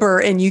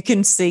YouTuber, and you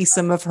can see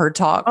some of her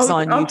talks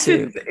on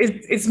YouTube.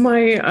 It's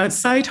my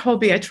side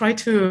hobby. I try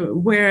to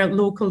wear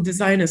local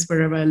designers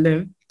wherever I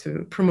live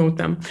to promote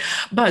them.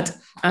 But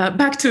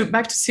back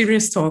to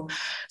serious talk.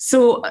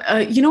 So,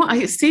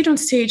 I stayed on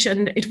stage,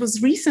 and it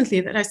was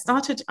recently that I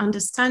started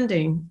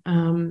understanding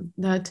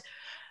that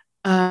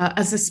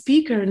as a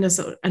speaker and as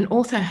an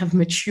author, I have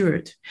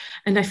matured,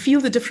 and I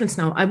feel the difference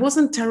now. I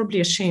wasn't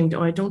terribly ashamed,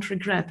 or I don't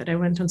regret that I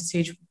went on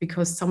stage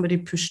because somebody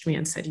pushed me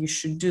and said, you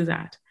should do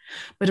that.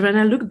 But when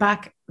I look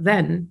back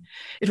then,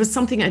 it was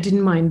something I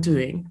didn't mind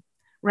doing.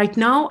 Right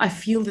now, I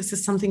feel this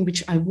is something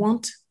which I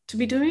want to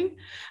be doing,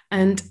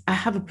 and I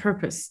have a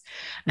purpose.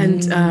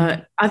 And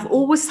I've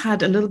always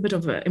had a little bit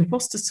of an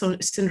imposter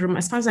syndrome.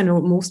 As far as I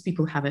know, most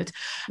people have it.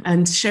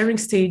 And sharing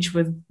stage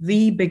with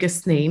the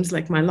biggest names,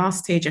 like my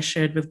last stage I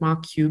shared with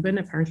Mark Cuban.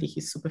 Apparently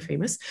he's super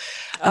famous.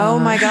 Oh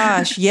my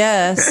gosh,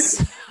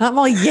 yes. I'm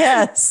all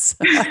yes.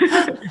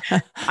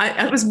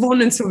 I was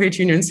born in Soviet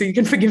Union, so you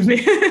can forgive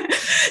me.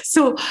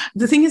 So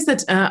the thing is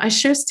that I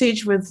share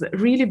stage with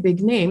really big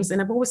names,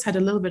 and I've always had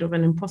a little bit of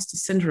an imposter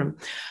syndrome.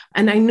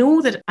 And I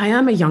know that I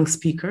am a young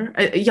speaker,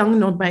 young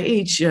not by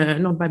age,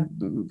 not by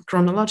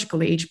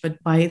chronological age,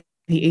 but by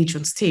the age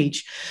on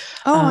stage.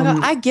 Oh my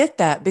God, I get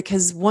that,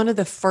 because one of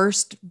the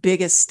first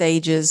biggest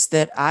stages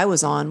that I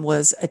was on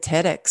was a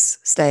TEDx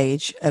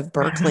stage of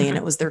Berkeley, and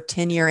it was their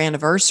 10-year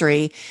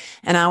anniversary.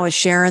 And I was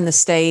sharing the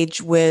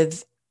stage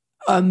with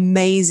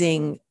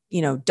amazing,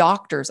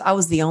 doctors. I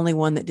was the only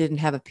one that didn't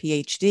have a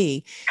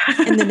PhD.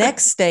 And the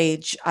next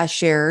stage I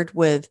shared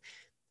with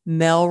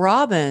Mel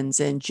Robbins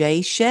and Jay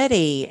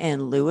Shetty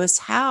and Lewis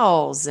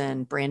Howes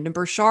and Brandon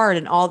Burchard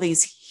and all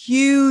these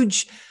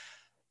huge,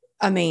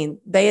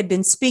 they had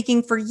been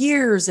speaking for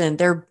years, and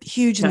they're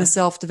huge in the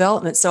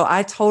self-development. So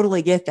I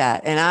totally get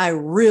that. And I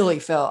really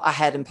felt I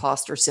had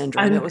imposter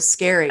syndrome. It was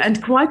scary.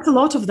 And quite a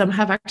lot of them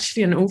have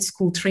actually an old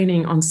school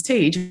training on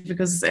stage,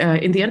 because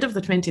in the end of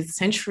the 20th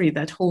century,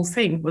 that whole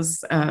thing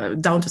was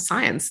down to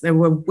science. There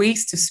were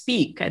ways to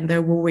speak and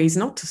there were ways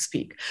not to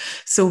speak.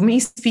 So me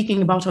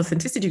speaking about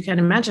authenticity, you can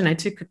imagine I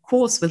took a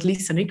course with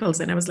Lisa Nichols,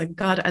 and I was like,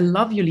 God, I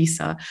love you,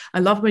 Lisa. I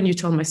love when you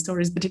tell my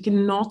stories, but you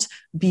cannot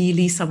be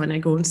Lisa when I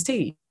go on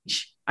stage.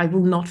 I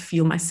will not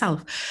feel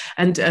myself.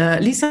 And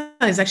Lisa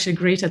is actually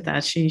great at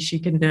that. She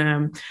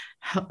can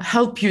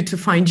help you to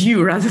find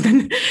you rather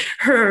than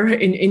her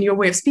in your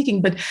way of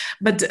speaking. But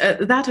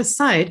that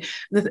aside,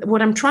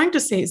 what I'm trying to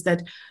say is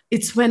that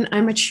it's when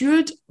I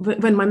matured,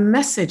 when my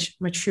message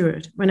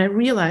matured, when I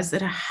realized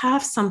that I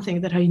have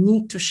something that I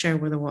need to share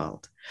with the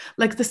world,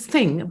 like this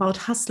thing about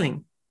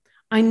hustling.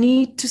 I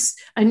need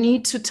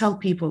to tell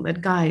people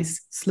that, guys,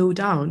 slow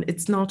down.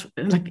 It's not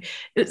like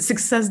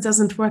success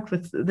doesn't work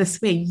with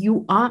this way.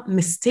 You are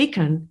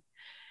mistaken,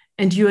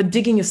 and you are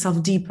digging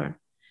yourself deeper,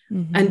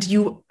 and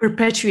you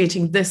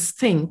perpetuating this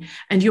thing,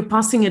 and you're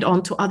passing it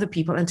on to other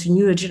people and to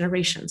newer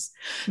generations.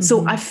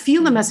 So I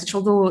feel the message,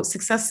 although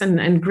success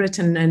and grit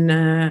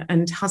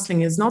and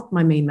hustling is not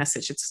my main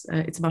message.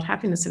 It's about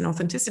happiness and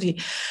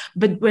authenticity.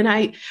 But when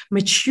I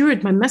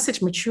matured, my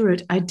message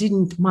matured, I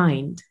didn't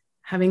mind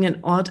having an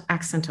odd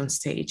accent on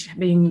stage,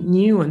 being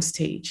new on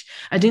stage.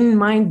 I didn't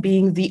mind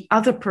being the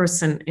other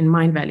person in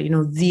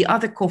Mindvalley, the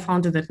other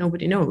co-founder that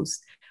nobody knows.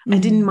 I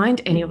didn't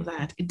mind any of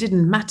that. It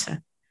didn't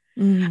matter.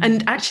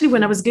 And actually,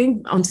 when I was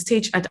going on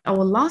stage at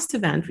our last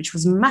event, which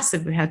was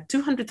massive, we had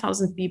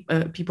 200,000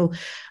 people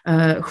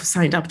who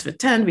signed up to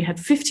attend. We had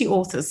 50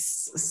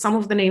 authors. Some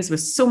of the names were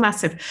so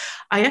massive.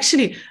 I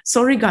actually,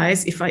 sorry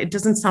guys, if it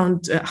doesn't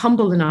sound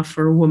humble enough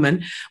for a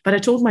woman, but I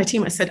told my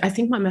team, I said, I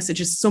think my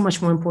message is so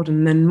much more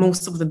important than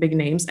most of the big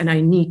names, and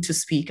I need to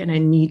speak, and I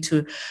need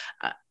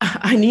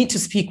to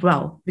speak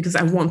well, because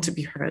I want to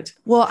be heard.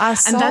 Well, I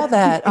saw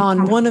that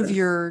on one of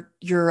your,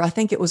 I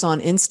think it was on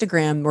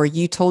Instagram, where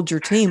you told your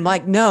team,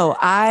 like, no,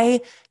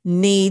 I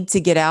need to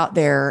get out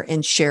there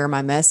and share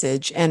my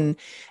message. And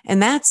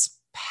that's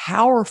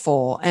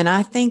powerful. And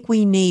I think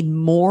we need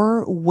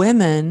more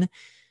women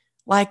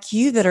like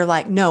you that are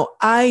like, no,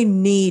 I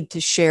need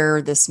to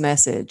share this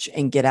message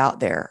and get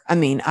out there.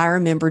 I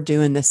remember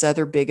doing this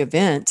other big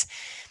event,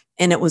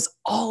 and it was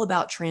all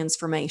about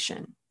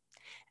transformation.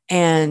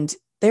 And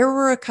there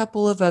were a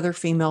couple of other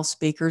female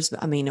speakers.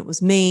 It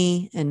was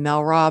me and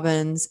Mel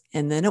Robbins,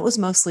 and then it was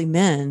mostly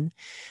men.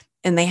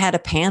 And they had a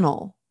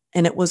panel,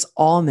 and it was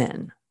all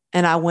men.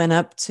 And I went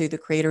up to the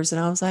creators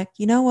and I was like,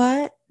 you know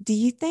what? Do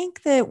you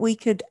think that we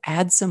could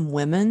add some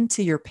women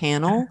to your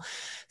panel?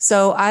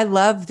 So I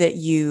love that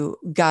you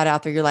got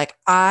out there. You're like,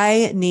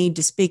 I need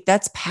to speak.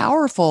 That's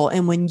powerful.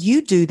 And when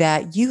you do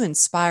that, you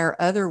inspire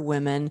other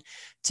women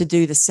to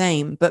do the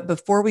same. But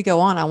before we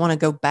go on, I want to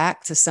go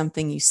back to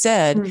something you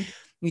said.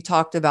 You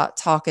talked about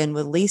talking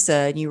with Lisa,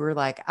 and you were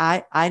like,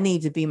 I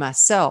need to be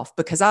myself,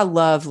 because I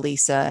love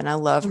Lisa and I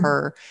love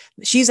her.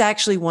 She's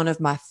actually one of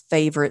my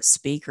favorite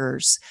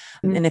speakers.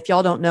 And if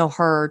y'all don't know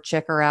her,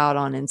 check her out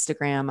on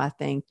Instagram. I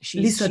think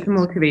Lisa to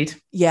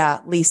Motivate. Yeah.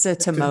 Lisa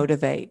to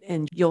Motivate.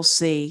 And you'll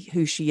see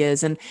who she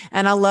is. And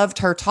I loved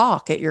her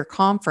talk at your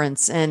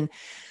conference, and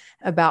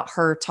about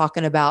her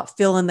talking about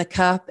filling the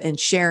cup and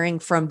sharing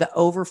from the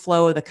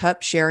overflow of the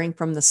cup, sharing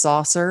from the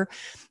saucer.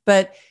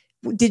 But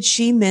did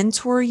she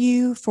mentor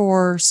you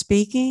for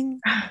speaking?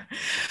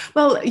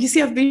 Well, you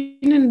see, I've been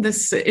in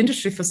this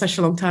industry for such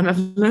a long time. I've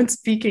learned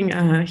speaking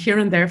here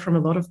and there from a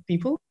lot of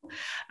people.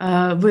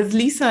 With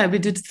Lisa, we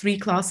did 3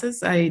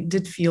 classes. I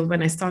did feel,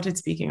 when I started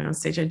speaking on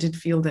stage, I did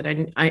feel that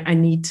I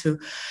need to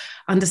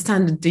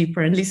understand it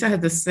deeper. And Lisa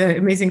had this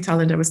amazing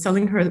talent. I was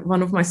telling her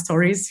one of my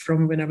stories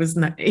from when I was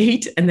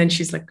 8. And then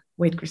she's like,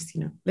 wait,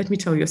 Christina, let me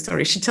tell you a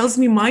story. She tells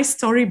me my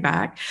story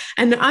back,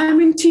 and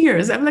I'm in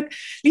tears. I'm like,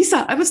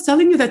 Lisa, I was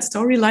telling you that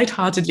story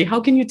lightheartedly.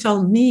 How can you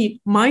tell me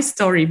my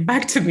story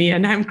back to me?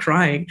 And I'm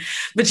crying.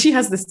 But she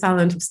has this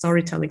talent of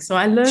storytelling. So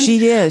I learned.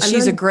 She is.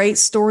 She's a great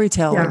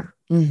storyteller.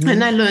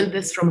 And I learned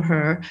this from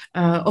her.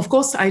 Of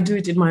course, I do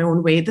it in my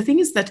own way. The thing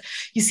is that,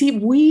 you see,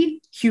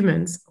 we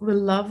humans will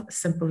love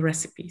simple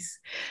recipes.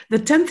 The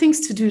 10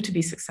 things to do to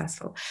be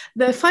successful.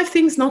 The 5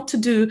 things not to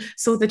do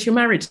so that your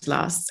marriage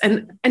lasts.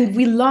 And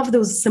we love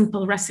those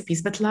simple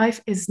recipes, but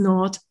life is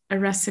not a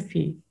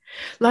recipe.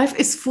 Life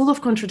is full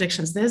of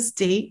contradictions. There's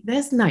day,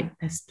 there's night,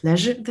 there's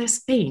pleasure, there's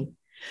pain.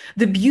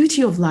 The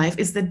beauty of life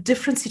is that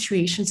different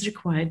situations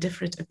require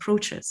different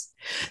approaches.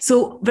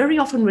 So very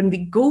often when we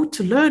go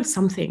to learn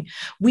something,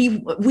 we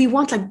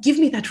want, like, give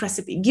me that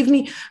recipe, give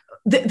me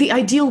the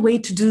ideal way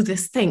to do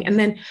this thing. And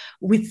then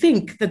we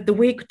think that the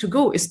way to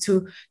go is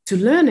to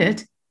learn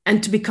it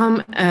and to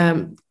become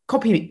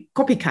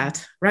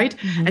copycat, right?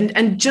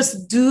 And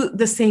just do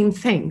the same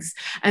things.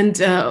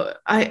 And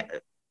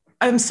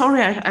I'm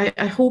sorry,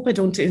 I hope I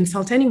don't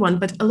insult anyone,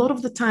 but a lot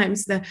of the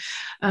times the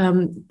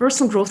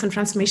personal growth and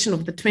transformation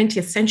of the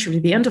 20th century,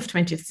 the end of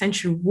 20th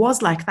century,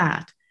 was like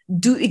that.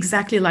 Do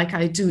exactly like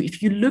I do.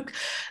 If you look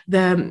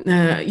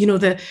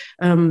the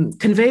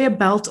conveyor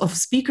belt of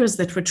speakers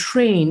that were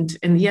trained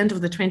in the end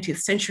of the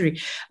 20th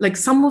century, like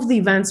some of the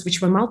events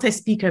which were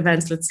multi-speaker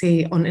events, let's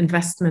say on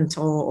investment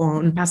or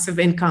on passive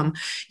income,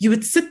 you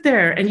would sit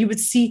there and you would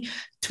see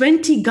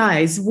 20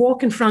 guys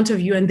walk in front of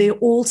you and they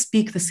all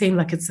speak the same,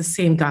 like it's the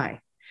same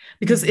guy,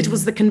 because it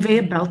was the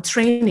conveyor belt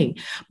training.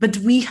 But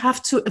we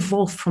have to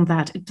evolve from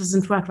that. It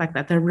doesn't work like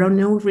that. There are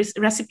no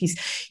recipes.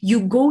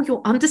 You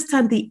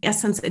understand the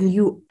essence and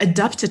you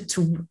adapt it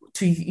to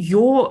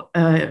your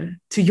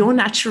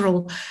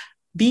natural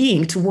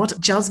being, to what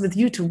gels with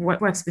you, to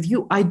what works with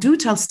you. I do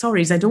tell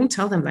stories. I don't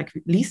tell them like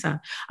Lisa.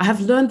 I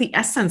have learned the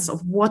essence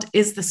of what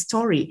is the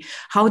story.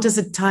 How does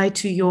it tie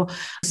to your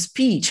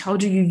speech? How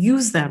do you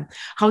use them?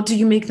 How do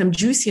you make them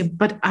juicier?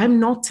 But I'm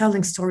not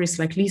telling stories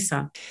like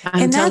Lisa.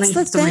 I'm telling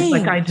stories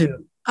like I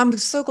do. I'm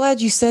so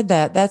glad you said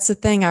that. That's the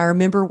thing. I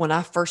remember when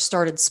I first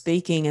started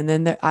speaking, and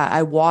then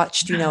I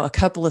watched, a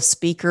couple of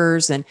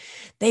speakers, and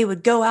they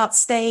would go out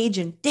stage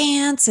and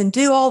dance and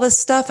do all this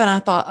stuff. And I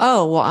thought,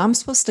 oh, well, I'm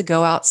supposed to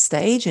go out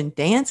stage and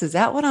dance. Is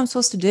that what I'm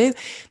supposed to do?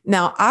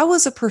 Now, I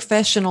was a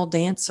professional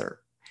dancer.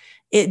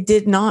 It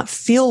did not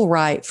feel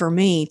right for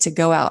me to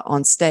go out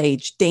on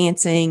stage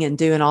dancing and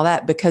doing all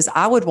that, because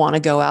I would want to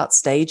go out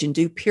stage and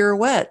do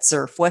pirouettes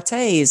or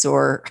fouettes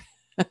or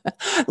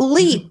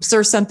leaps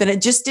or something. It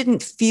just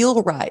didn't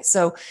feel right.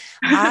 So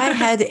I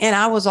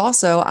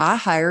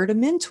hired a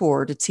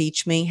mentor to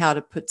teach me how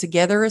to put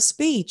together a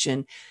speech.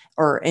 And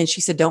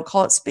she said, don't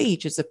call it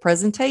speech. It's a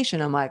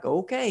presentation. I'm like,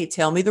 okay,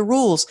 tell me the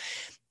rules.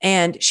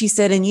 And she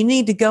said, and you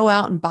need to go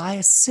out and buy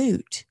a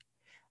suit.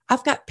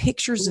 I've got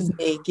pictures of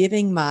me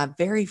giving my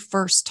very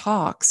first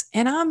talks,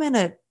 and I'm in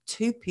a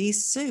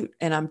 2-piece suit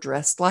and I'm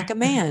dressed like a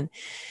man.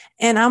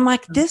 And I'm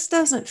like, this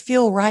doesn't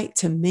feel right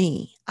to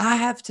me. I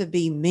have to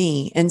be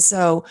me. And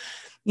so,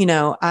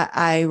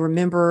 I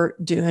remember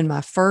doing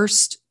my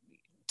first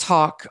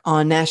talk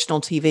on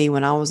national TV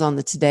when I was on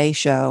the Today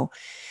Show.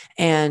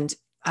 And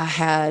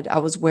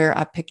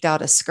I picked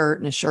out a skirt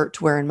and a shirt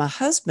to wear. And my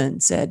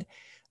husband said,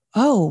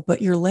 oh,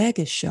 but your leg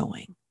is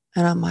showing.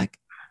 And I'm like,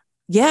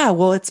 yeah,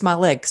 well, it's my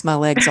leg, because my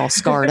leg's all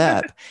scarred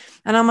up.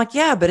 And I'm like,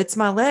 yeah, but it's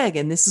my leg,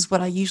 and this is what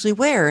I usually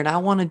wear, and I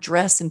want to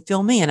dress and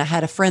feel me. And I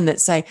had a friend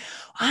that say,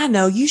 I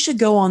know, you should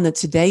go on the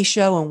Today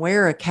Show and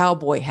wear a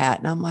cowboy hat.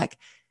 And I'm like,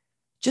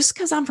 just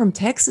because I'm from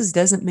Texas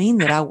doesn't mean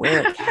that I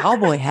wear a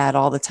cowboy hat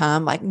all the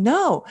time. Like,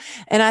 no.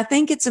 And I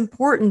think it's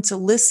important to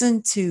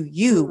listen to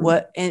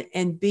you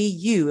and be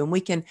you. And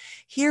we can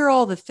hear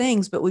all the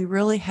things, but we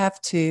really have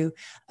to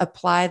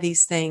apply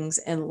these things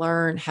and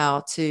learn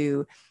how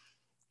to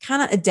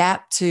kind of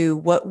adapt to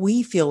what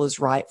we feel is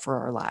right for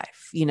our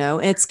life.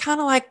 It's kind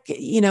of like,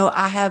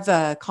 I have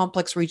a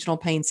complex regional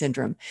pain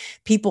syndrome.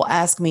 People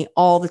ask me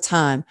all the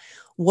time,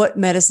 what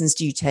medicines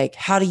do you take?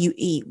 How do you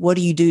eat? What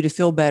do you do to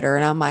feel better?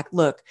 And I'm like,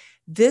 look,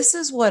 this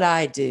is what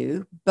I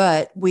do,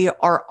 but we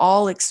are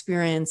all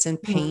experiencing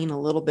pain a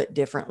little bit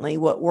differently.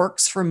 What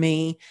works for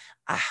me,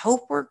 I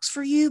hope works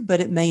for you, but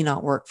it may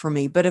not work for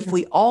me. But if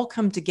we all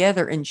come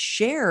together and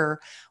share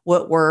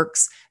what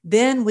works,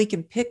 then we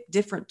can pick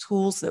different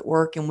tools that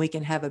work, and we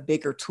can have a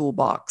bigger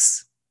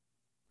toolbox.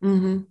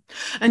 Mm-hmm.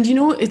 And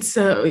it's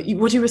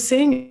what you were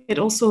saying, it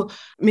also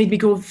made me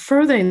go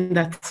further in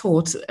that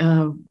thought.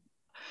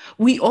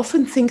 We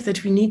often think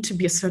that we need to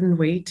be a certain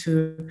way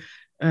to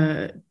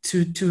have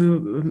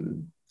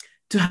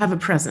a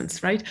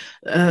presence, right?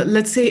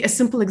 Let's say a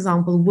simple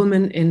example,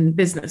 women in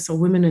business or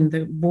women in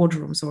the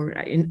boardrooms or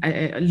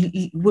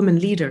women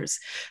leaders.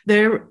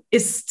 There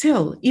is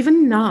still,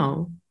 even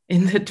now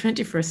in the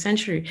 21st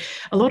century,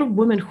 a lot of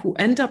women who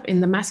end up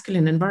in the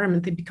masculine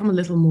environment, they become a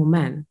little more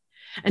men.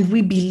 And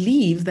we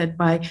believe that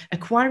by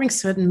acquiring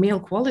certain male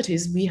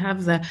qualities, we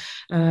have the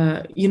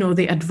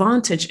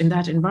advantage in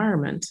that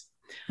environment.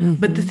 Mm-hmm.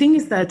 But the thing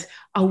is that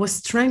our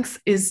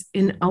strength is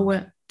in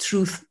our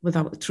truth with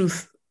our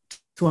truth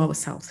to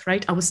ourselves,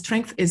 right? Our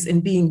strength is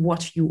in being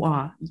what you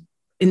are,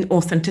 in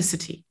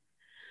authenticity.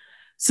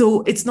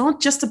 So it's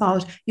not just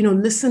about,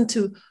 listen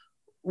to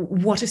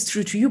what is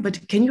true to you,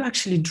 but can you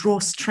actually draw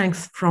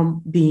strength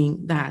from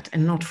being that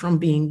and not from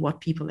being what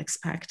people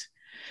expect?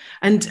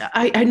 And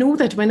I know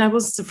that when I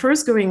was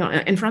first going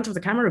in front of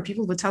the camera,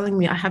 people were telling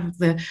me I have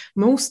the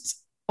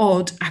most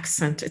odd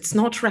accent. It's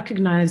not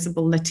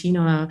recognizable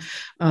Latina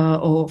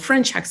or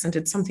French accent.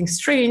 It's something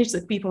strange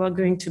that people are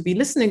going to be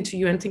listening to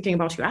you and thinking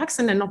about your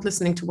accent and not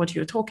listening to what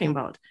you're talking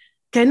about.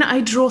 Can I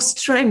draw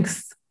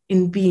strength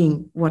in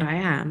being what I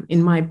am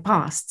in my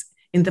past,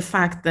 in the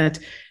fact that,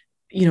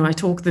 I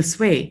talk this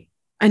way,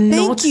 and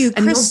not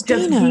just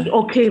be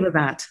okay with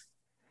that?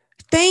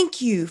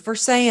 Thank you for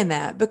saying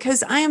that,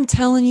 because I am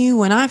telling you,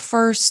 when I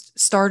first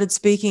started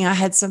speaking, I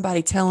had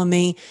somebody telling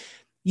me,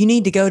 you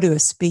need to go to a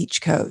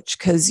speech coach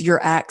because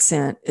your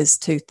accent is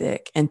too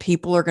thick and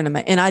people are going to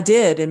make, and I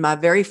did. In my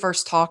very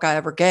first talk I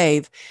ever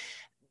gave,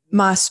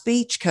 my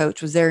speech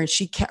coach was there, and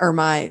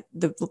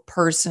the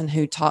person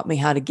who taught me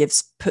how to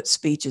put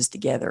speeches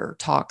together,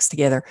 talks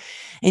together.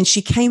 And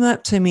she came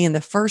up to me, and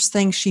the first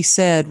thing she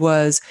said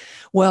was,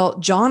 well,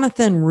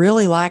 Jonathan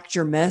really liked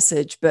your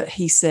message, but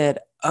he said,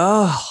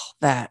 oh,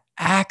 that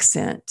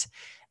accent.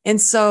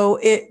 And so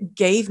it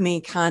gave me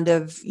kind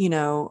of,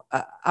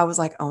 I was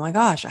like, oh my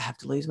gosh, I have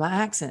to lose my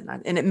accent.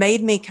 And it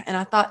made me, and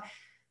I thought,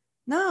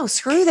 no,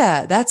 screw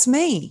that. That's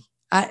me.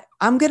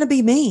 I'm going to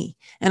be me.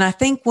 And I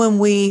think when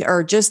we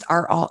are just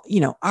our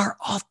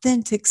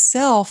authentic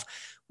self,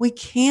 we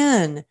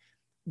can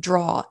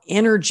draw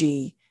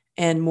energy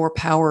and more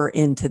power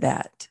into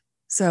that.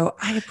 So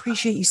I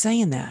appreciate you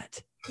saying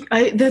that.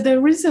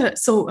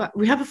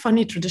 We have a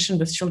funny tradition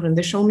with children.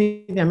 They show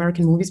me the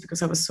American movies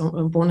because I was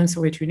born in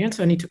Soviet Union,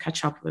 so I need to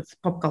catch up with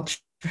pop culture.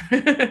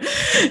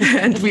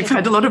 And we've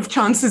had a lot of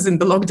chances in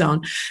the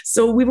lockdown.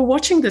 So we were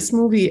watching this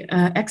movie,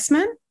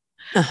 X-Men.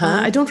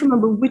 I don't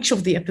remember which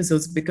of the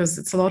episodes, because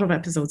it's a lot of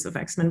episodes of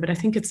X-Men, but I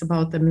think it's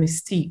about the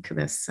Mystique,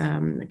 this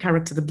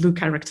character, the blue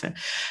character.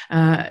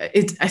 I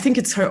think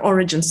it's her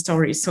origin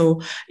story.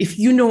 So if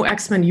you know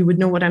X-Men, you would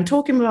know what I'm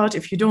talking about.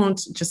 If you don't,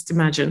 just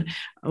imagine,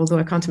 although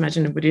I can't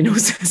imagine nobody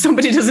knows,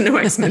 somebody doesn't know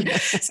X-Men.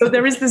 So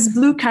there is this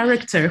blue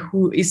character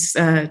who is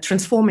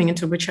transforming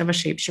into whichever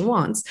shape she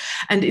wants.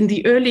 And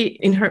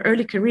in her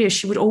early career,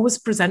 she would always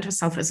present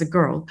herself as a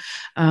girl,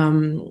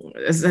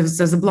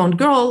 as a blonde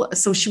girl.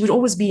 So she would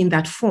always be in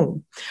that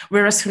form,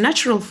 whereas her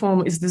natural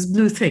form is this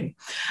blue thing.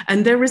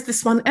 And there is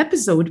this one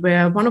episode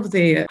where one of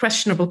the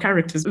questionable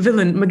characters,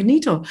 villain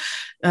Magneto,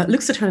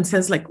 looks at her and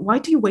says, like, why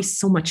do you waste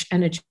so much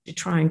energy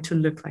trying to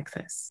look like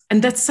this?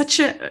 And that's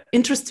such an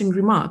interesting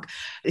remark.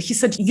 He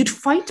said, you'd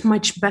fight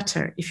much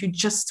better if you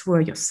just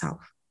were yourself.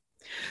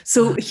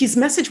 So his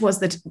message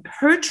was that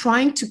her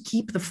trying to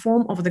keep the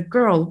form of the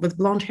girl with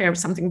blonde hair,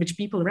 something which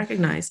people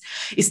recognize,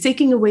 is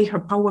taking away her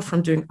power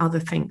from doing other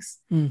things.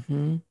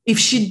 Mm-hmm. If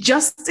she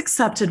just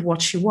accepted what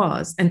she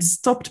was and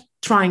stopped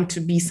trying to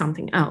be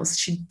something else,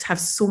 she'd have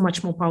so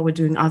much more power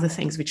doing other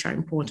things which are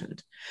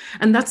important.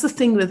 And that's the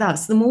thing with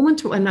us. The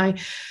moment when I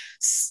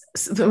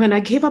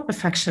gave up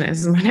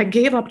perfectionism, when I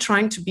gave up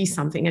trying to be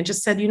something and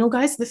just said,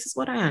 guys, this is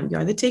what I am. You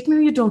either take me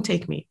or you don't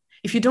take me.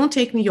 If you don't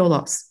take me, you're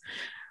lost.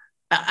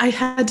 I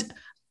had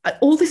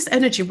all this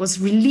energy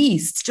was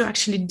released to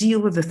actually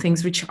deal with the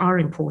things which are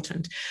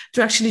important,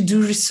 to actually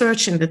do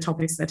research in the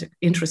topics that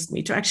interest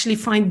me, to actually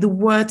find the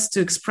words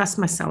to express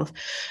myself,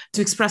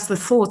 to express the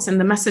thoughts and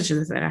the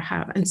messages that I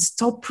have, and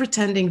stop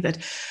pretending that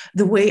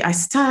the way I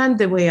stand,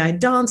 the way I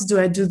dance, do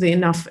I do the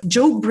enough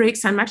joke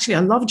breaks? I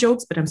love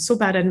jokes, but I'm so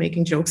bad at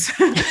making jokes.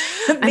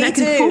 And I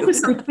can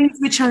focus on things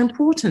which are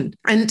important.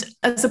 And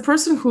as a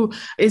person who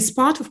is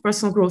part of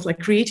personal growth, like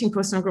creating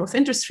personal growth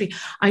industry,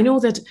 I know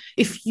that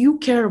if you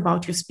care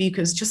about your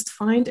speakers, just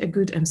find a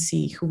good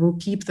MC who will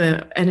keep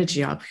the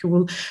energy up, who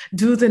will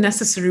do the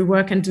necessary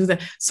work and do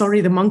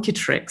the monkey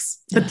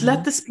tricks, but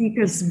let the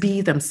speakers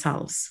be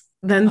themselves.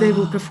 Then they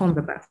will perform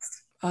the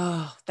best.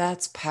 Oh,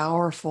 that's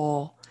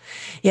powerful.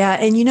 Yeah.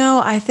 And,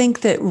 I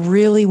think that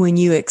really when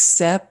you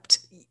accept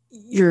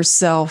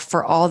yourself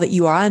for all that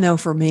you are, I know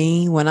for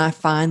me, when I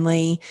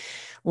finally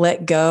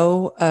let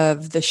go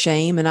of the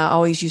shame, and I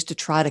always used to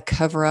try to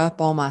cover up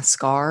all my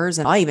scars.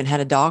 And I even had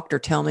a doctor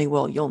tell me,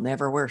 well, you'll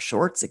never wear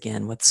shorts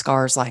again with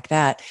scars like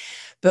that.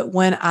 But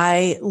when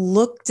I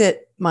looked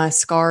at my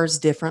scars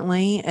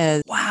differently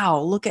as, wow,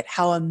 look at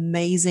how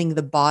amazing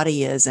the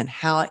body is and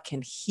how it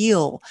can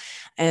heal,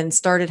 and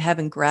started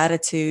having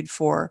gratitude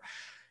for,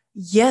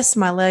 yes,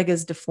 my leg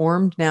is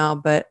deformed now,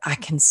 but I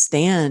can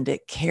stand.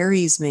 It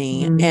carries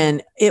me. Mm-hmm.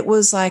 And it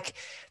was like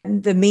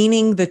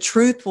the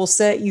truth will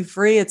set you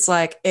free. It's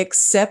like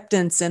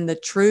acceptance in the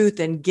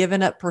truth and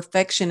giving up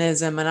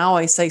perfectionism. And I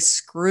always say,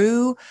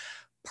 screw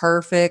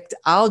perfect.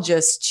 I'll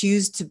just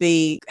choose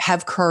to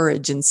have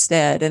courage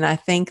instead. And I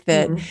think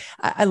that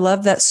I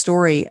love that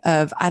story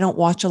of, I don't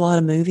watch a lot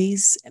of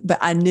movies, but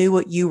I knew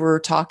what you were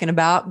talking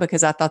about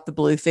because I thought the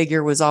blue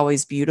figure was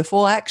always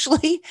beautiful,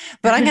 actually.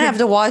 But I'm going to have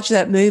to watch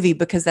that movie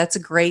because that's a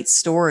great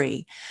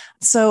story.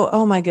 So,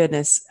 oh my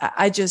goodness,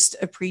 I just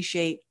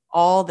appreciate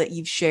all that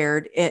you've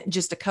shared.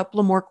 Just a couple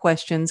of more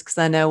questions because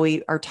I know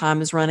our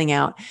time is running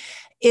out.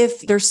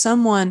 if there's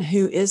someone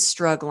who is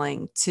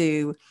struggling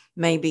to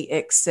maybe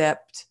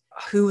accept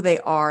who they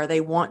are,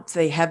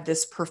 they have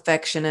this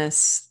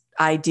perfectionist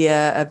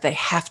idea of they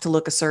have to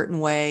look a certain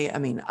way. I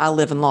mean, I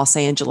live in Los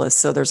Angeles,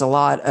 so there's a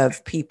lot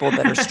of people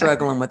that are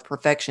struggling with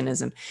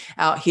perfectionism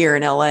out here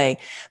in LA.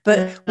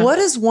 But what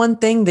is one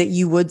thing that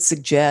you would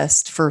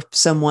suggest for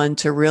someone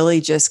to really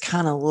just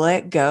kind of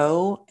let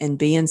go and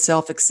be in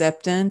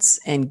self-acceptance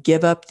and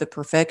give up the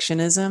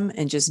perfectionism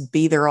and just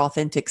be their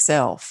authentic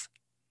self?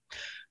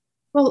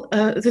 Well,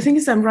 the thing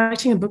is, I'm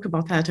writing a book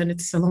about that, and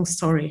it's a long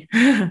story.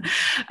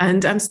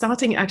 And I'm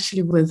starting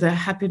actually with a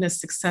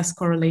happiness-success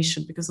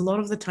correlation, because a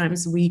lot of the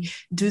times we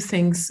do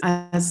things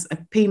as a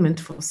payment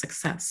for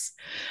success.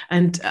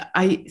 And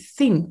I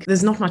think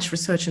there's not much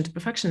research into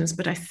perfectionists,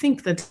 but I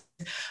think that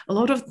a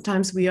lot of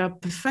times we are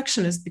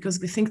perfectionists because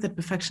we think that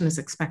perfection is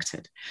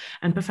expected,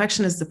 and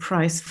perfection is the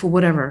price for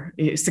whatever,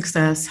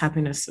 success,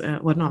 happiness,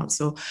 whatnot.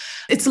 So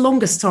it's a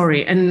longer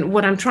story. And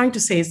what I'm trying to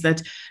say is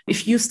that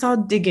if you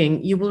start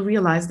digging, you will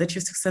realize that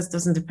your success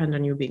doesn't depend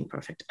on you being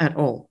perfect at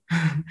all.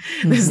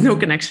 There's no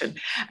connection.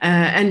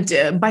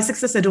 And by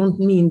success, I don't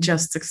mean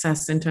just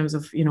success in terms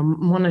of,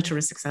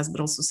 monetary success,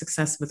 but also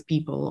success with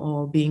people,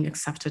 or being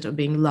accepted, or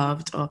being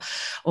loved,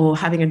 or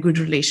having a good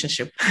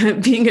relationship,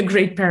 being a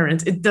great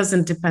parent. It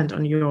doesn't depend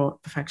on your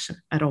perfection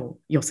at all,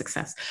 your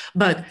success.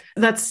 But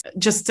that's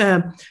just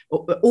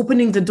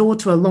opening the door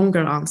to a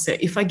longer answer.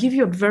 If I give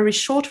you a very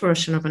short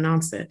version of an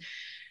answer,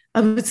 I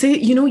would say,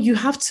 you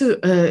have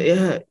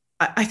to,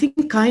 I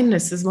think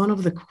kindness is one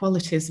of the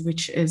qualities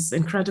which is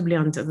incredibly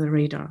under the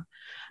radar.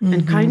 Mm-hmm.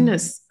 And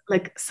kindness,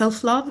 like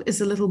self-love,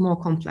 is a little more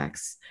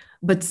complex,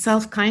 but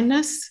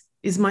self-kindness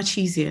is much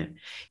easier.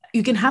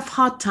 You can have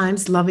hard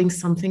times loving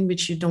something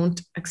which you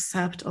don't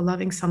accept, or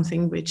loving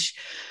something which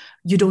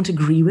you don't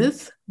agree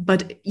with,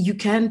 but you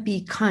can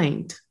be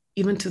kind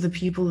even to the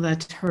people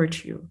that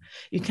hurt you.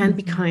 You can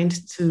be kind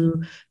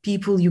to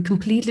people you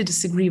completely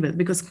disagree with,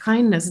 because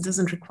kindness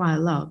doesn't require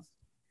love.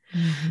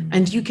 Mm-hmm.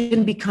 And you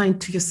can be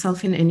kind to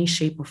yourself in any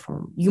shape or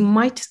form. You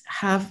might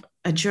have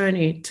a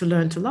journey to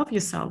learn to love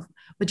yourself,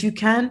 but you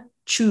can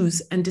choose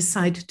and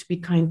decide to be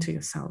kind to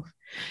yourself.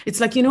 It's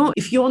like,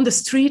 if you're on the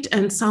street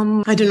and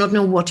I do not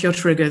know what your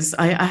triggers.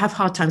 I have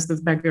hard times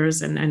with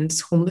beggars and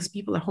homeless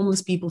people. A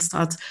homeless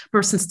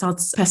person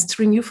starts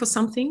pestering you for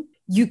something.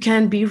 You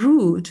can be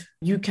rude,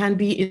 you can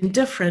be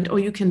indifferent, or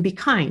you can be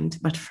kind,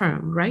 but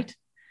firm, right?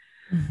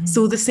 Mm-hmm.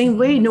 So the same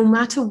way, no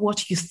matter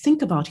what you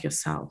think about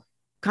yourself,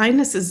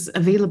 kindness is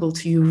available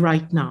to you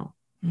right now,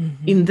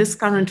 in this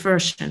current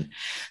version.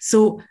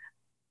 So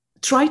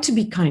try to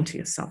be kind to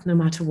yourself no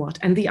matter what.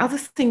 And the other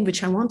thing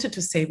which I wanted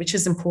to say, which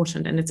is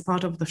important, and it's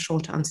part of the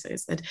short answer,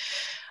 is that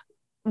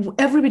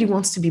everybody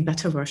wants to be a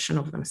better version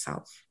of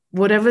themselves,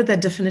 whatever their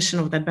definition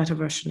of that better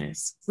version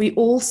is. We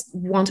all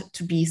want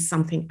to be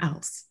something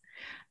else.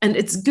 And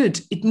it's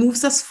good. It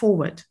moves us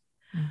forward.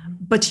 Mm-hmm.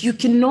 But you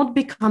cannot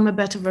become a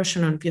better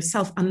version of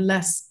yourself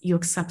unless you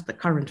accept the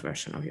current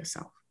version of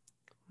yourself.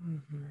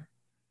 Mm-hmm.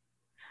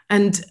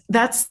 And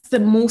that's the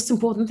most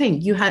important thing.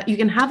 You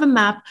can have a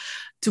map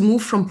to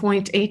move from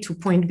point A to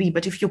point B,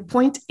 but if your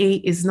point A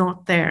is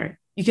not there,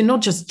 you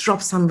cannot just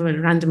drop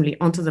somewhere randomly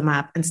onto the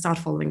map and start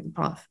following the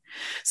path.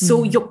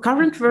 So your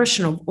current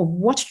version of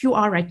what you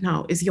are right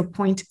now is your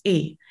point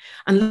A.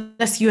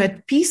 Unless you're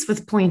at peace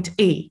with point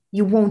A,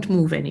 you won't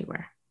move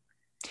anywhere.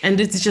 And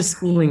it's just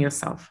fooling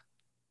yourself.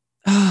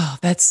 Oh,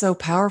 that's so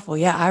powerful.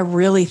 Yeah, I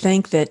really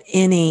think that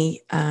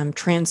any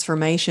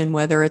transformation,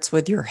 whether it's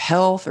with your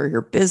health or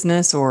your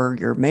business or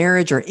your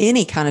marriage or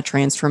any kind of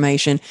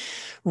transformation,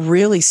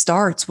 really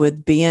starts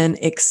with being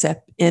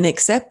in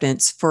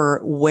acceptance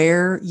for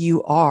where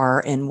you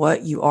are and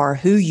what you are,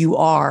 who you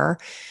are,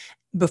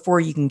 before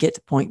you can get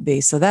to point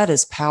B. So that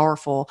is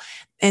powerful.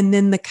 And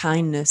then the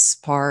kindness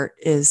part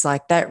is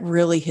like, that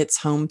really hits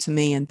home to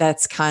me. And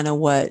that's kind of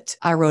what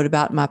I wrote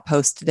about in my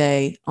post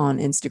today on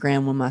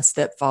Instagram when my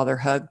stepfather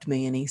hugged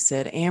me and he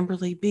said,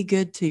 Amberly, be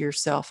good to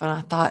yourself. And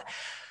I thought,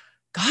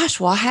 gosh,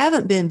 well, I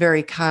haven't been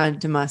very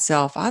kind to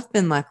myself. I've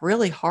been like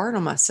really hard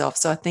on myself.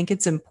 So I think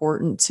it's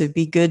important to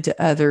be good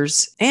to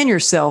others and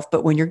yourself.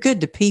 But when you're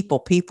good to people,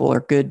 people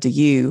are good to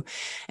you.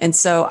 And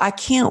so I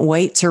can't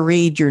wait to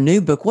read your new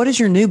book. What is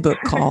your new book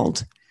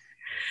called?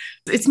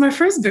 It's my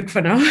first book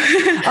for now.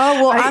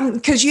 Oh, well,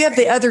 because you have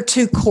the other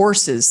two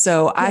courses.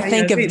 So I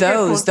think of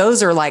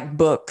those are like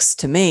books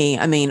to me.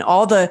 I mean,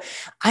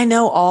 I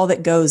know all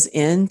that goes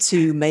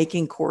into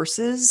making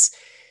courses.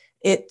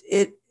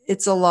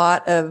 It's a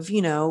lot of,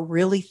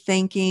 really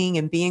thinking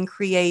and being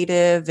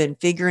creative and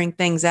figuring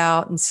things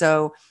out. And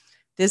so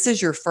this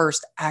is your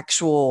first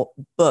actual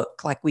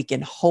book, like we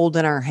can hold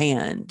in our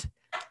hand.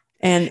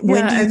 And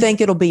when do you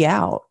think it'll be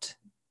out?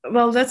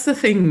 Well, that's the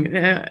thing.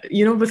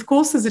 With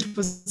courses, it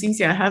was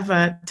easy. I have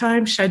a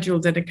time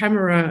scheduled and a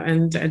camera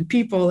and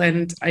people,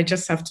 and I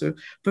just have to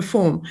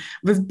perform.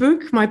 With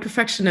book, my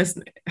perfectionist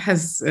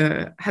has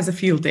a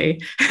field day.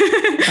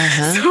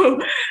 Uh-huh. So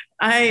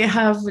I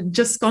have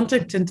just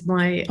contacted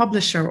my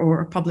publisher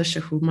or a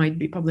publisher who might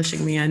be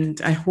publishing me, and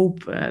I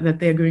hope that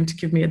they're going to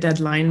give me a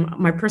deadline.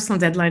 My personal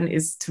deadline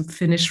is to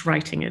finish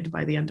writing it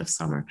by the end of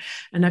summer.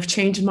 And I've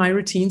changed my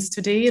routines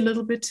today a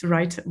little bit to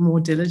write more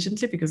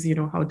diligently, because you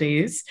know how day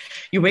is.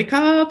 You wake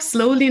up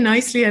slowly,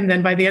 nicely, and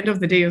then by the end of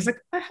the day, I was like,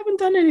 I haven't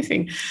done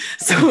anything.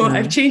 So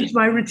I've changed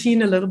my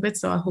routine a little bit.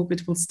 So I hope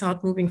it will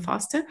start moving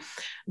faster.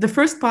 The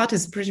first part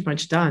is pretty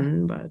much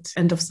done, but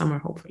end of summer,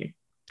 hopefully.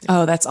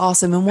 Oh, that's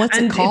awesome. And what's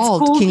it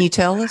called? Can you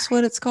tell us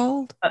what it's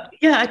called?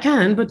 Yeah, I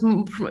can, but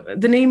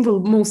the name will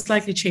most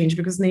likely change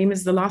because name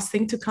is the last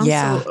thing to come.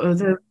 Yeah. So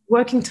the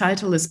working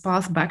title is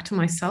Path Back to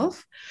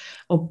Myself,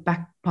 or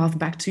Path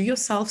Back to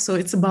Yourself. So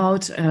it's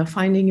about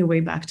finding your way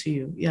back to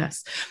you.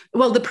 Yes.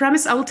 Well, the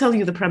premise, I will tell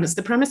you the premise.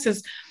 The premise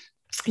is,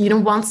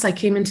 once I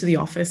came into the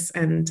office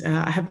and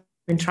I have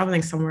been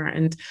traveling somewhere,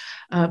 and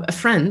a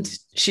friend,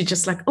 she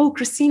just like, oh,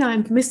 Christina,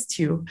 I've missed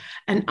you.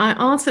 And I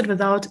answered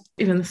without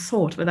even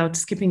thought, without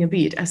skipping a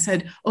beat. I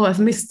said, oh, I've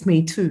missed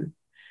me too.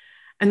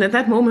 And at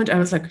that moment, I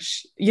was like,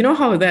 you know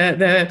how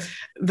the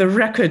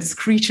record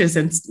screeches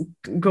and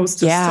goes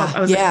to stop. I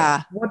was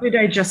like, what did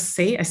I just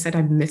say? I said,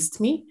 I missed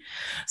me.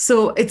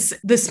 So it's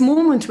this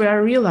moment where I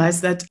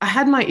realized that I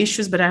had my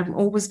issues, but I'm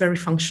always very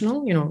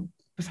functional,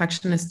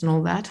 perfectionist and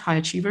all that, high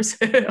achievers,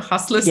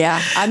 hustlers.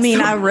 Yeah. I mean,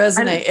 I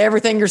resonate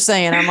everything you're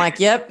saying. I'm like,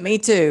 yep, me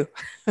too.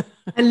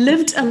 I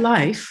lived a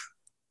life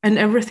and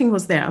everything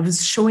was there. I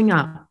was showing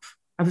up.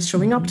 I was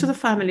showing up to the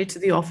family, to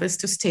the office,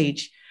 to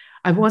stage.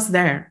 I was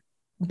there,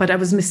 but I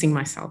was missing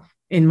myself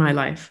in my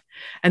life.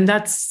 And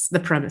that's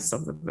the premise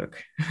of the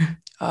book.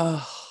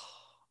 Oh,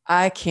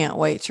 I can't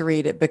wait to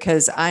read it,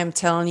 because I'm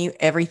telling you,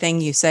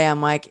 everything you say,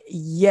 I'm like,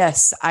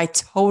 yes, I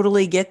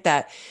totally get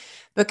that.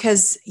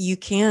 Because you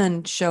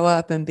can show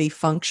up and be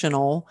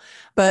functional,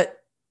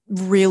 but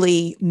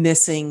really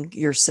missing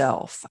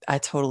yourself. I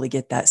totally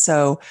get that.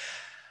 So,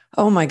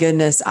 oh my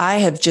goodness, I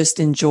have just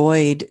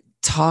enjoyed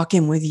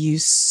talking with you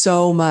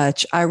so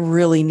much. I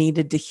really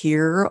needed to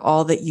hear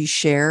all that you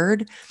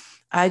shared.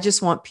 I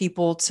just want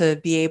people to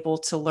be able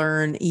to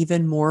learn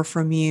even more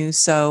from you.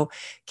 So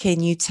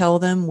can you tell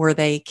them where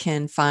they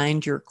can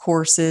find your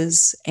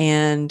courses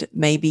and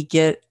maybe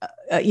get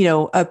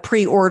a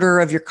pre-order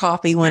of your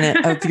copy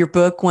of your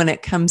book when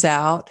it comes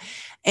out,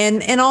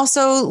 and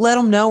also let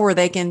them know where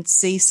they can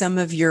see some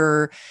of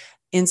your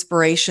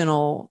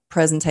inspirational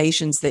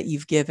presentations that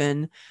you've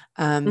given,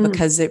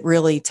 because it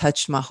really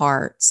touched my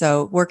heart.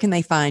 So where can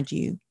they find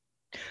you?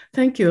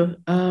 Thank you.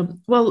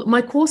 Well,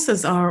 my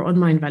courses are on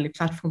Mindvalley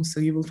platform,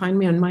 so you will find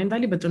me on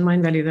Mindvalley, but on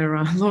Mindvalley, there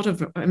are a lot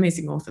of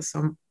amazing authors. So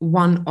I'm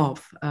one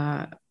of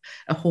a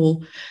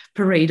whole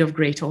parade of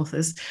great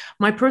authors.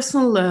 My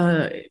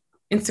personal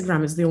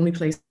Instagram is the only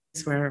place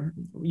where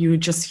you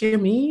just hear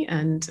me,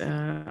 and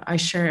I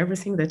share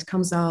everything that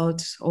comes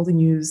out, all the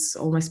news,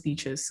 all my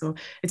speeches. So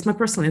it's my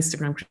personal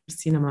Instagram,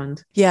 Christina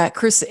Mond. Yeah,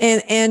 Chris,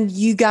 and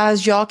you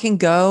guys, y'all can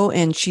go,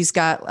 and she's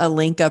got a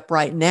link up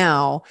right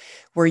now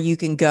where you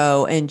can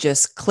go and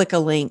just click a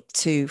link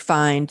to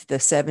find the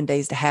 7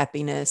 Days to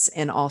Happiness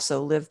and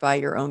also Live by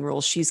Your Own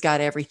Rules. She's got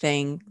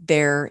everything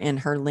there in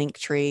her link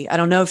tree. I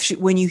don't know if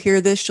when you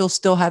hear this, she'll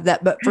still have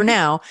that, but for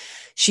now,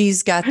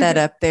 she's got that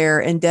up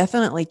there. And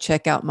definitely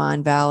check out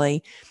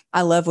Mindvalley.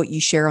 I love what you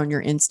share on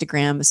your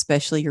Instagram,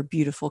 especially your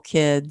beautiful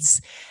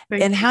kids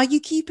and how you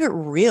keep it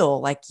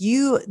real. Like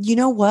you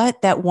know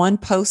what, that one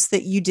post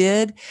that you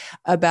did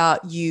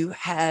about you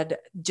had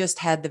just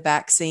had the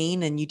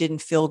vaccine and you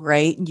didn't feel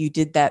great. And you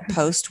did that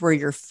post where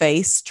your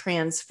face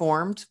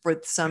transformed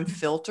with some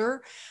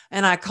filter.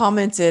 And I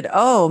commented,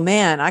 oh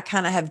man, I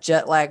kind of have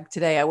jet lag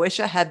today. I wish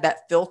I had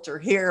that filter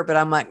here, but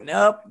I'm like,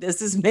 nope,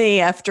 this is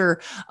me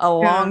after a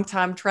long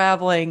time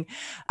traveling.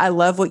 I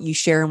love what you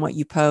share and what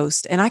you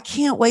post. And I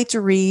can't wait to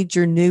read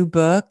your new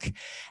book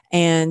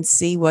and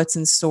see what's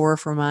in store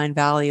for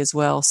Mindvalley as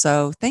well.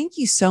 So thank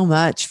you so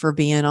much for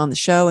being on the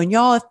show. And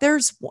y'all, if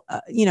there's,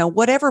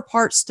 whatever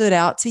part stood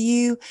out to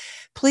you,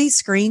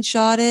 please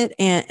screenshot it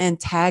and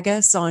tag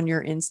us on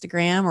your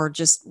Instagram, or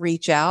just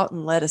reach out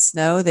and let us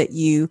know that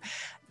you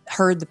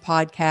heard the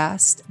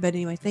podcast. But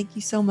anyway, thank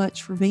you so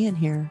much for being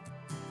here.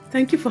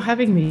 Thank you for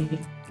having me.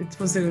 It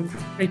was a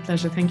great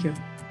pleasure. Thank you.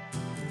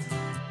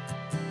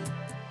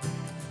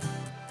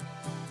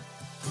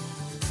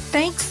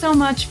 Thanks so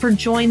much for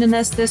joining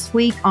us this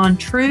week on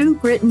True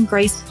Grit and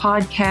Grace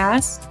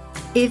podcast.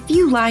 If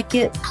you like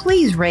it,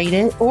 please rate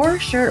it or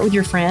share it with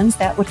your friends.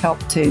 That would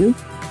help too.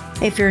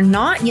 If you're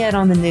not yet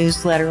on the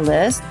newsletter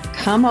list,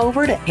 come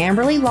over to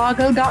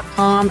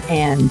amberlylago.com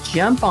and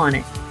jump on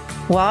it.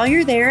 While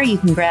you're there, you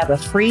can grab a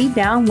free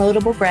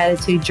downloadable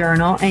gratitude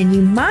journal, and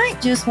you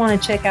might just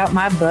want to check out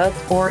my book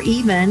or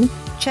even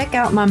check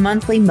out my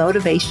monthly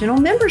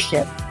motivational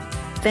membership.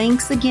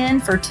 Thanks again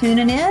for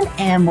tuning in,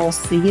 and we'll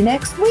see you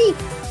next week.